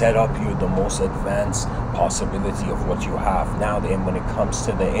to set up the most advanced possibility of what you have. Now then, when it comes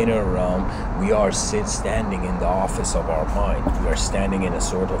to the inner realm, we are standing in the office of our mind. We are standing in a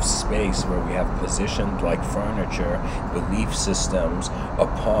sort of space where we have positioned like furniture, belief systems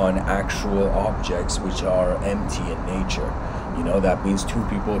upon actual objects which are empty in nature. You know, that means two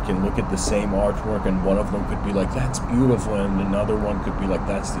people can look at the same artwork and one of them could be like, that's beautiful, and another one could be like,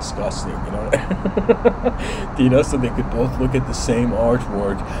 that's disgusting, you know. You know, so they could both look at the same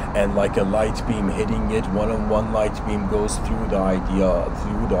artwork and like a light beam hitting it, one light beam goes through the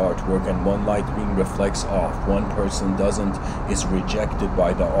artwork and one light beam reflects off. One person is rejected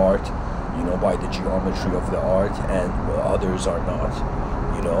by the art, you know, by the geometry of the art, and others are not.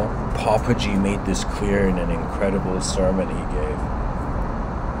 You know, Papaji made this clear in an incredible sermon he gave.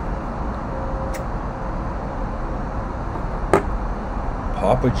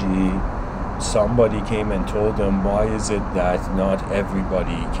 Papaji, somebody came and told him, why is it that not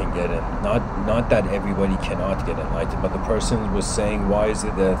everybody can get in? Not that everybody cannot get enlightened, but the person was saying, why is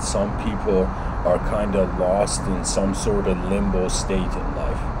it that some people are kind of lost in some sort of limbo state in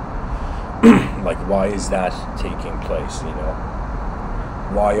life? Like, why is that taking place, you know?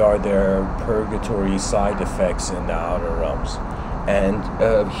 Why are there purgatory side effects in the outer realms? And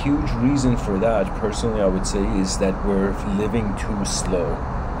a huge reason for that, personally, I would say, is that we're living too slow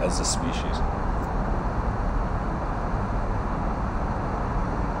as a species.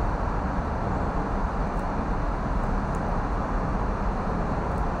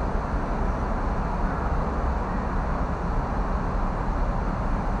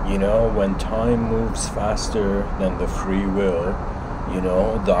 You know, when time moves faster than the free will, you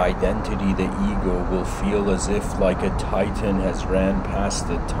know, the identity, the ego will feel as if like a titan has ran past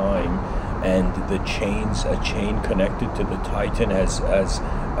the time, and a chain connected to the titan has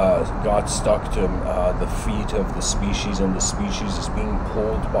got stuck to the feet of the species, and the species is being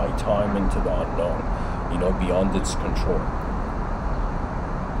pulled by time into the unknown, you know, beyond its control.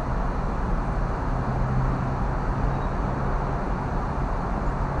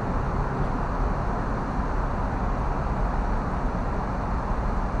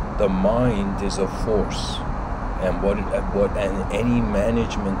 The mind is a force, and any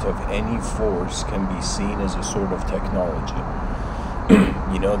management of any force can be seen as a sort of technology.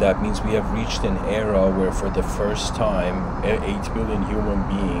 You know, that means we have reached an era where for the first time 8 billion human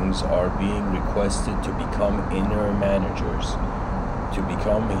beings are being requested to become inner managers, to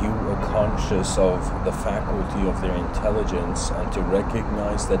become conscious of the faculty of their intelligence, and to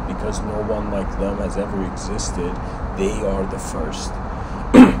recognize that because no one like them has ever existed, they are the first.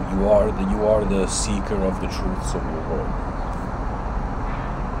 You are the seeker of the truths of your world.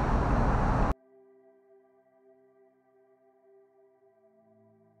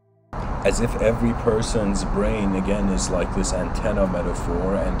 As if every person's brain, again, is like this antenna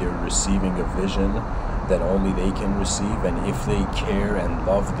metaphor, and they're receiving a vision that only they can receive, and if they care and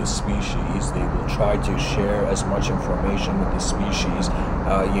love the species, they will try to share as much information with the species,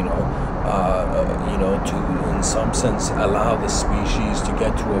 to, in some sense, allow the species to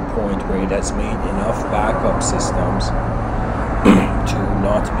get to a point where it has made enough backup systems to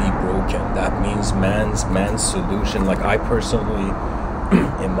not be broken. That means man's solution. Like, I personally,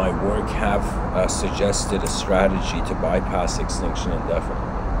 in my work, have suggested a strategy to bypass extinction indefinitely.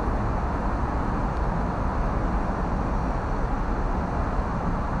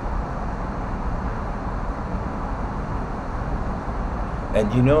 And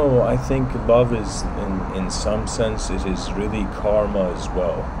I think love is, in some sense, it is really karma as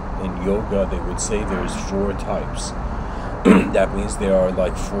well. In yoga, they would say there's 4 types. That means there are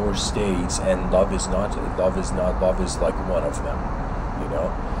like 4 states, and love is like one of them,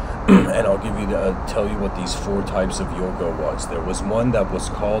 And I'll tell you what these 4 types of yoga was. There was one that was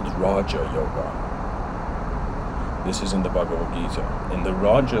called Raja Yoga. This is in the Bhagavad Gita. And the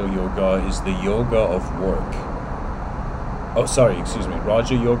Raja Yoga is the yoga of work. Oh, sorry, excuse me.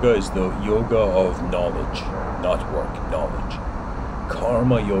 Raja Yoga is the yoga of knowledge, not work, knowledge.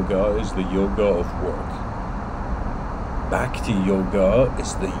 Karma Yoga is the yoga of work. Bhakti Yoga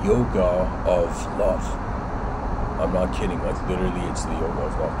is the yoga of love. I'm not kidding, like literally it's the yoga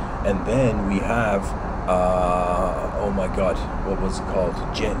of love. And then we have, oh my god, what was it called?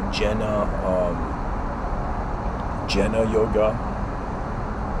 Jena Yoga.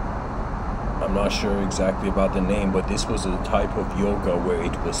 I'm not sure exactly about the name, but this was a type of yoga where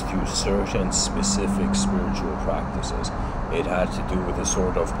it was through certain specific spiritual practices. It had to do with a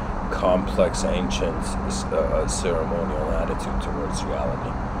sort of complex, ancient ceremonial attitude towards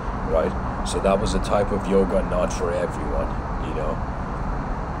reality, right? So that was a type of yoga not for everyone,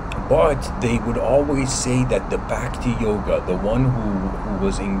 But they would always say that the Bhakti Yoga, the one who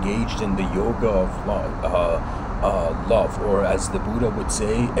was engaged in the yoga of love, or as the Buddha would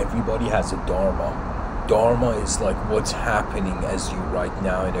say, everybody has a Dharma. Dharma is like what's happening as you right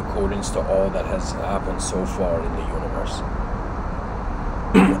now in accordance to all that has happened so far in the universe.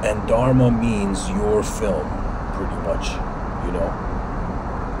 And Dharma means your film, pretty much,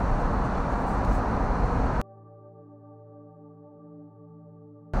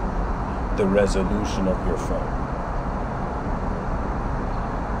 The resolution of your film.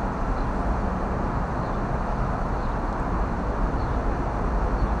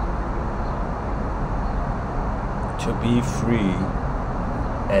 To be free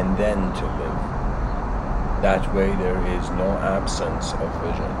and then to live. That way there is no absence of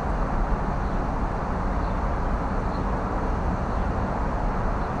vision.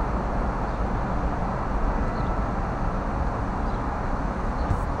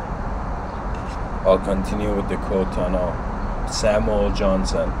 I'll continue with the quote on Samuel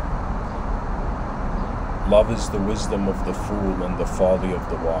Johnson. Love is the wisdom of the fool and the folly of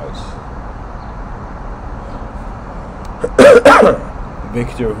the wise.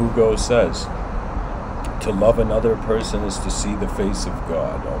 Victor Hugo says, to love another person is to see the face of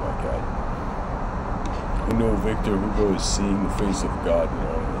God. Oh my God. Who knew Victor Hugo is seeing the face of God?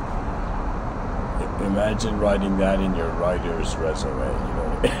 Imagine writing that in your writer's resume,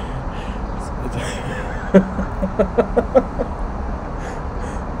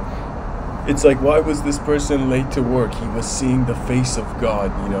 It's like, why was this person late to work? He was seeing the face of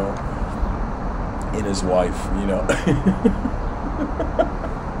God, in his wife,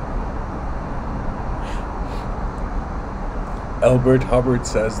 Albert Hubbard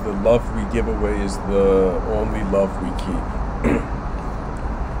says the love we give away is the only love we keep.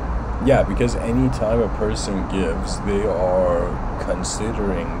 Yeah, because any time a person gives, they are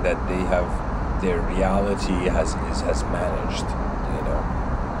considering that they have their reality has managed,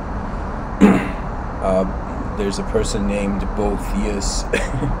 There's a person named Boethius.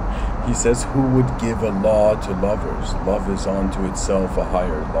 He says, who would give a law to lovers? Love is unto itself a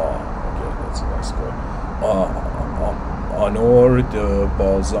higher law. Okay, that's a nice quote. Honore de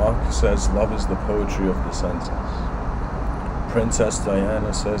Balzac says, love is the poetry of the senses. Princess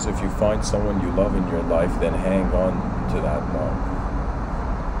Diana says, if you find someone you love in your life, then hang on to that love.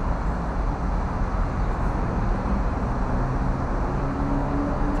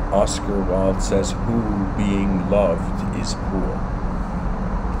 Oscar Wilde says, who being loved is poor.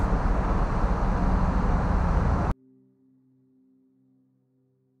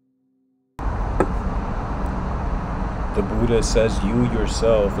 The Buddha says, you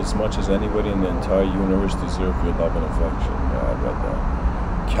yourself, as much as anybody in the entire universe, deserve your love and affection. Yeah, I read that.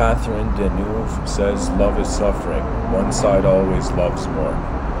 Catherine Deneuve says, love is suffering. One side always loves more.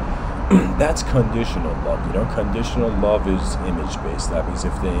 that's conditional love. You know, conditional love is image-based. That means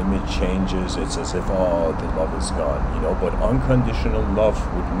if the image changes, it's as if, oh, the love is gone, you know. But unconditional love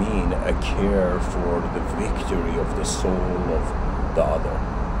would mean a care for the victory of the soul of the other,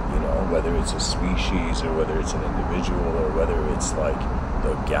 you know, whether it's a species or whether it's an individual or whether it's like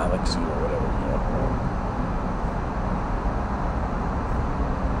the galaxy or whatever, you know.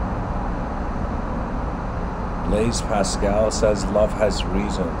 Blaise Pascal says love has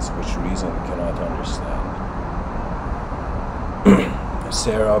reasons which reason cannot understand.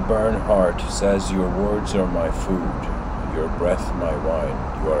 Sarah Bernhardt says your words are my food, your breath my wine,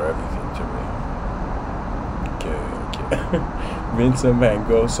 you are everything to me. Okay. Vincent Van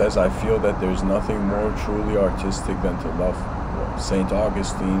Gogh says I feel that there's nothing more truly artistic than to love. St.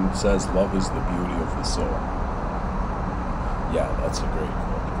 Augustine says love is the beauty of the soul. Yeah, that's a great quote.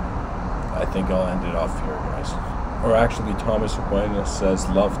 I think I'll end it off here, guys. Or actually, Thomas Aquinas says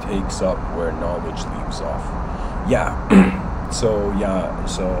love takes up where knowledge leaves off. Yeah. So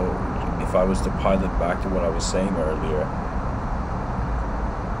if I was to pilot back to what I was saying earlier,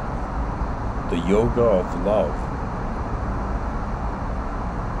 the yoga of love,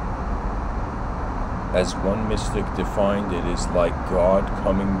 as one mystic defined it, is like God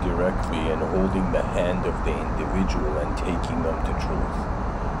coming directly and holding the hand of the individual and taking them to truth.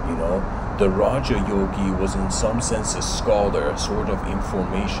 You know, the Raja Yogi was in some sense a scholar, a sort of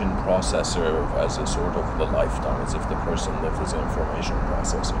information processor as a sort of the lifetime, as if the person lived as an information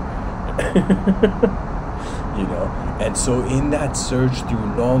processor. You know, and so in that search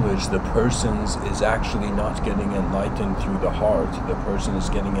through knowledge, the person is actually not getting enlightened through the heart, the person is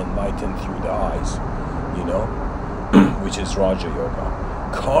getting enlightened through the eyes, you know, which is Raja Yoga.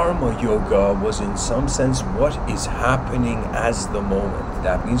 Karma Yoga was in some sense what is happening as the moment.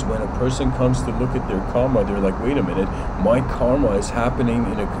 That means when a person comes to look at their karma, they're like, wait a minute, my karma is happening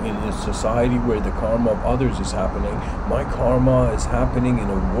in a society where the karma of others is happening. My karma is happening in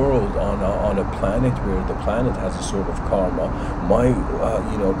a world on a planet where the planet has a sort of karma. My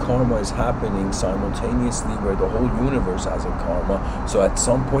karma is happening simultaneously where the whole universe has a karma. So at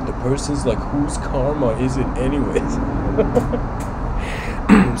some point the person's like, whose karma is it anyways?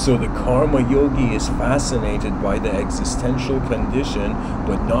 So the karma yogi is fascinated by the existential condition,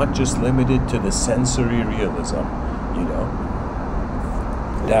 but not just limited to the sensory realism, you know.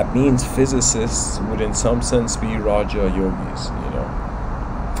 That means physicists would in some sense be Raja yogis, you know.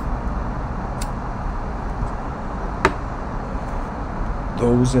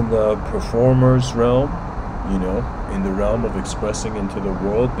 Those in the performer's realm, you know, in the realm of expressing into the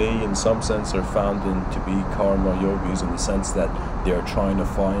world, they in some sense are found to be karma yogis in the sense that they are trying to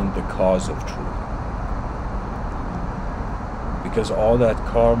find the cause of truth. Because all that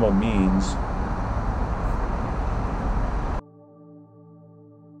karma means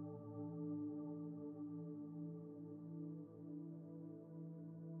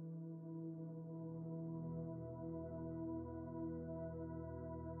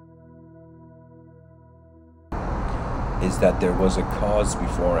is that there was a cause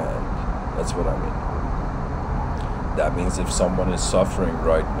beforehand. That's what I mean. That means if someone is suffering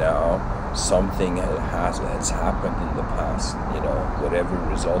right now, something has happened in the past. You know, whatever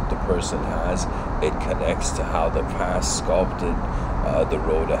result the person has, it connects to how the past sculpted the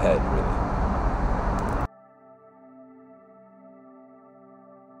road ahead, really.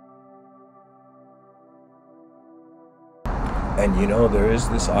 And you know, there is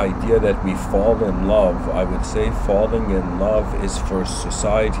this idea that we fall in love. I would say falling in love is for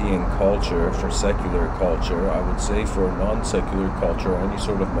society and culture, for secular culture. I would say for non-secular culture, or any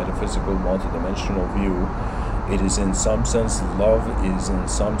sort of metaphysical, multidimensional view, it is in some sense, love is in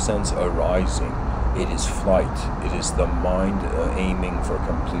some sense arising. It is flight. It is the mind aiming for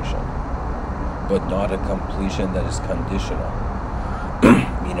completion, but not a completion that is conditional.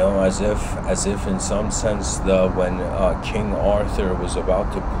 You know, as if in some sense, when King Arthur was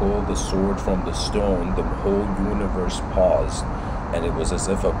about to pull the sword from the stone, the whole universe paused, and it was as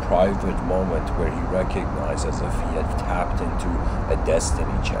if a private moment where he recognized as if he had tapped into a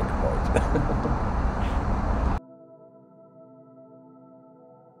destiny checkpoint.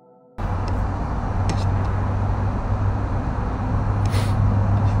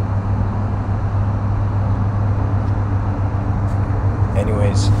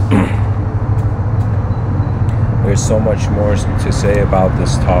 Anyways, there's so much more to say about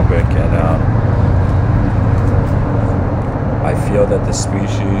this topic, and I feel that the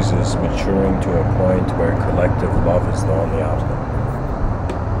species is maturing to a point where collective love is the only outcome.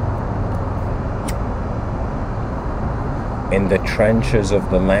 In the trenches of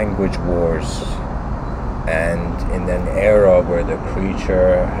the language wars And in an era where the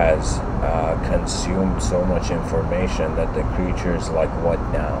creature has consumed so much information that the creature's like, what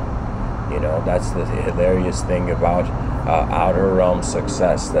now? You know, that's the hilarious thing about outer realm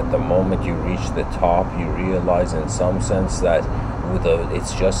success, that the moment you reach the top, you realize in some sense that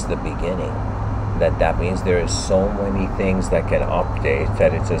it's just the beginning. That means there is so many things that can update,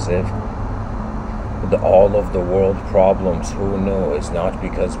 that it's as if all of the world problems, who knew, is not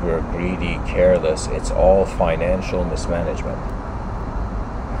because we're greedy, careless. It's all financial mismanagement.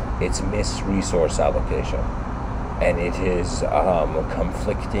 It's mis-resource allocation. And it is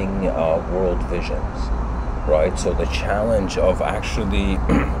conflicting world visions, right? So the challenge of actually,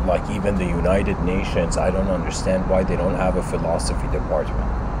 like even the United Nations, I don't understand why they don't have a philosophy department.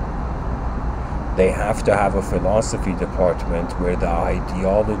 They have to have a philosophy department where the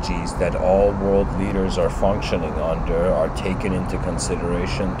ideologies that all world leaders are functioning under are taken into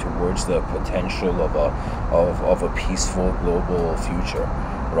consideration towards the potential of a peaceful global future,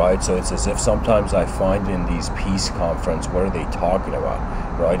 right? So it's as if sometimes I find in these peace conferences, what are they talking about,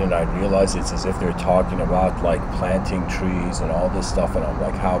 right? And I realize it's as if they're talking about like planting trees and all this stuff, and I'm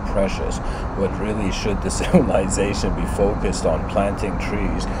like, how precious. But really, should the civilization be focused on planting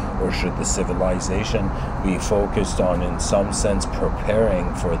trees, or should the civilization be focused on, in some sense,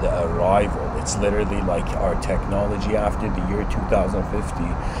 preparing for the arrival? It's literally like our technology after the year 2050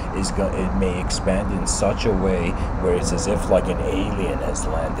 it may expand in such a way where it's as if like an alien has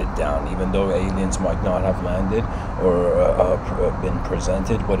landed down, even though aliens might not have landed or been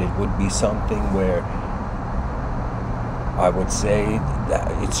presented, but it would be something where I would say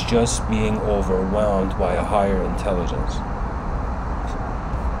that it's just being overwhelmed by a higher intelligence.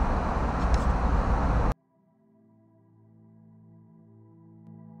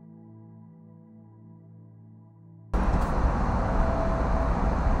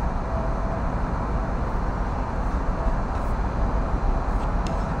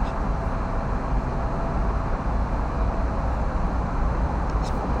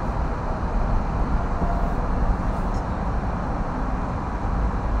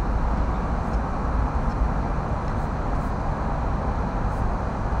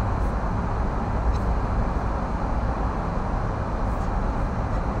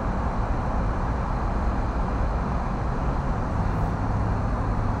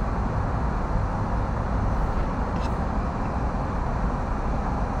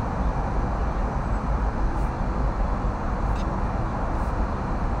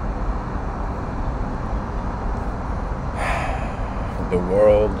 The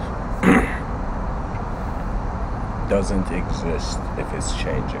world doesn't exist if it's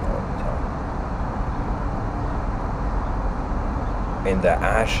changing all the time. In the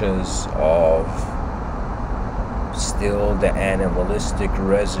ashes of still the animalistic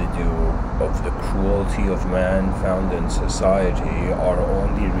residue of the cruelty of man found in society, our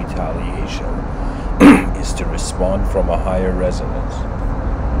only retaliation is to respond from a higher resonance.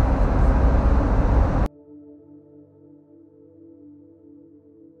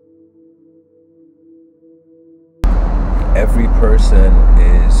 Every person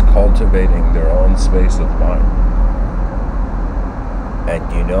is cultivating their own space of mind. And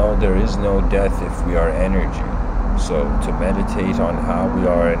you know, there is no death if we are energy. So to meditate on how we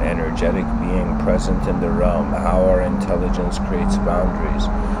are an energetic being present in the realm, how our intelligence creates boundaries,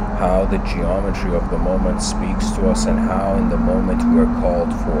 how the geometry of the moment speaks to us, and how in the moment we are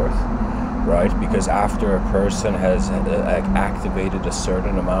called forth. Right? Because after a person has activated a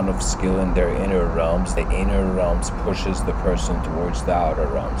certain amount of skill in their inner realms, the inner realms pushes the person towards the outer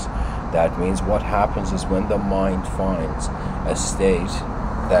realms. That means what happens is when the mind finds a state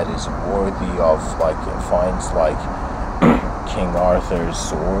that is worthy of, like, finds like King Arthur's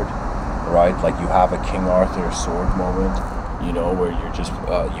sword, right? Like you have a King Arthur sword moment, you know, where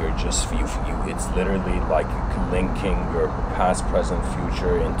it's literally like linking your past, present,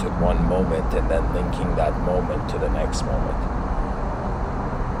 future into one moment, and then linking that moment to the next moment.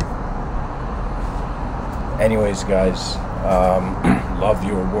 Anyways, guys, love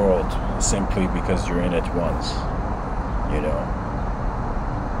your world simply because you're in it once, you know.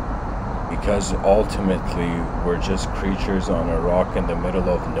 Because ultimately we're just creatures on a rock in the middle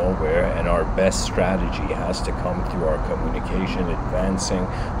of nowhere, and our best strategy has to come through our communication advancing,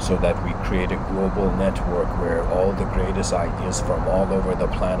 so that we create a global network where all the greatest ideas from all over the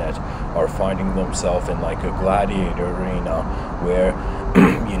planet are finding themselves in like a gladiator arena where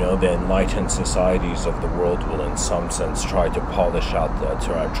you know, the enlightened societies of the world will in some sense try to polish out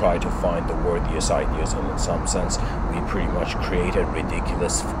try to find the worthiest ideas, and in some sense we pretty much create a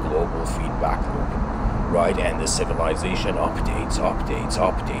ridiculous global feedback loop, right? And the civilization updates,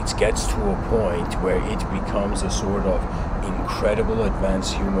 gets to a point where it becomes a sort of incredible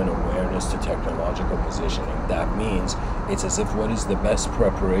advanced human awareness to technological positioning. That means it's as if, what is the best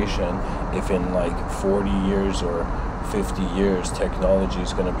preparation if in like 40 years or 50 years technology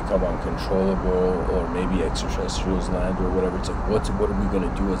is going to become uncontrollable, or maybe extraterrestrials land or whatever? It's like, what are we going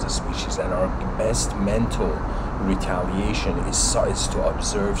to do as a species? And our best mental retaliation is to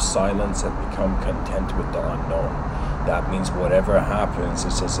observe silence and become content with the unknown. That means whatever happens,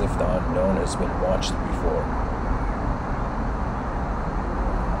 it's as if the unknown has been watched before.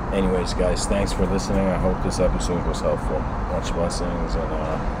 Anyways, guys, thanks for listening. I hope this episode was helpful. Much blessings, and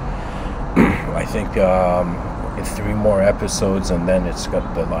I think in 3 more episodes, and then it's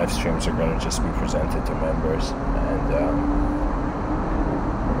got the live streams are going to just be presented to members.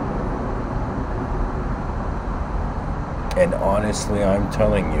 And honestly, I'm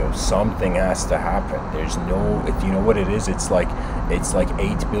telling you, something has to happen. There's no, you know what it is? It's like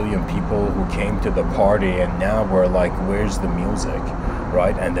 8 billion people who came to the party, and now we're like, where's the music,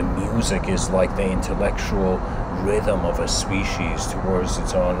 right? And the music is like the intellectual rhythm of a species towards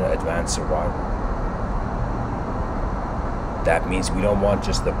its own advanced survival. That means we don't want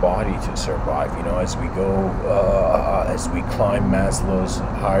just the body to survive, you know, as we go, as we climb Maslow's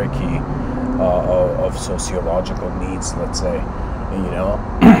hierarchy of sociological needs, let's say, you know,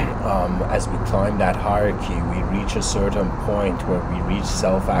 as we climb that hierarchy, we reach a certain point where we reach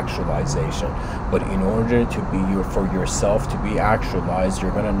self-actualization. But in order to be for yourself to be actualized,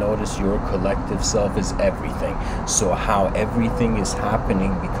 you're going to notice your collective self is everything. So how everything is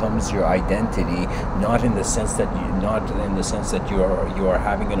happening becomes your identity, not in the sense that you are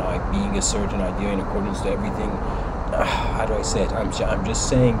having being a certain idea in accordance to everything. How do I say it? I'm just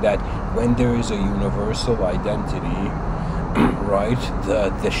saying that when there is a universal identity, right,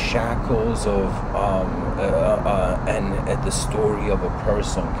 the shackles of and the story of a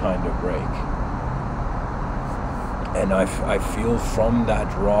person kind of break. And I feel from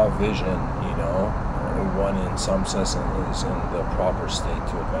that raw vision, you know, one in some sense is in the proper state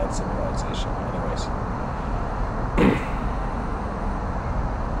to advance civilization. Anyways.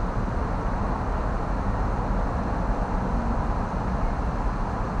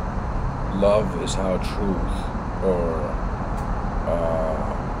 Love is how truth, or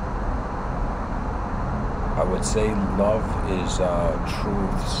I would say love is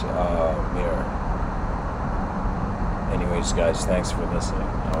truth's mirror. Anyways, guys, thanks for listening.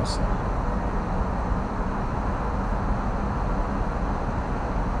 Awesome.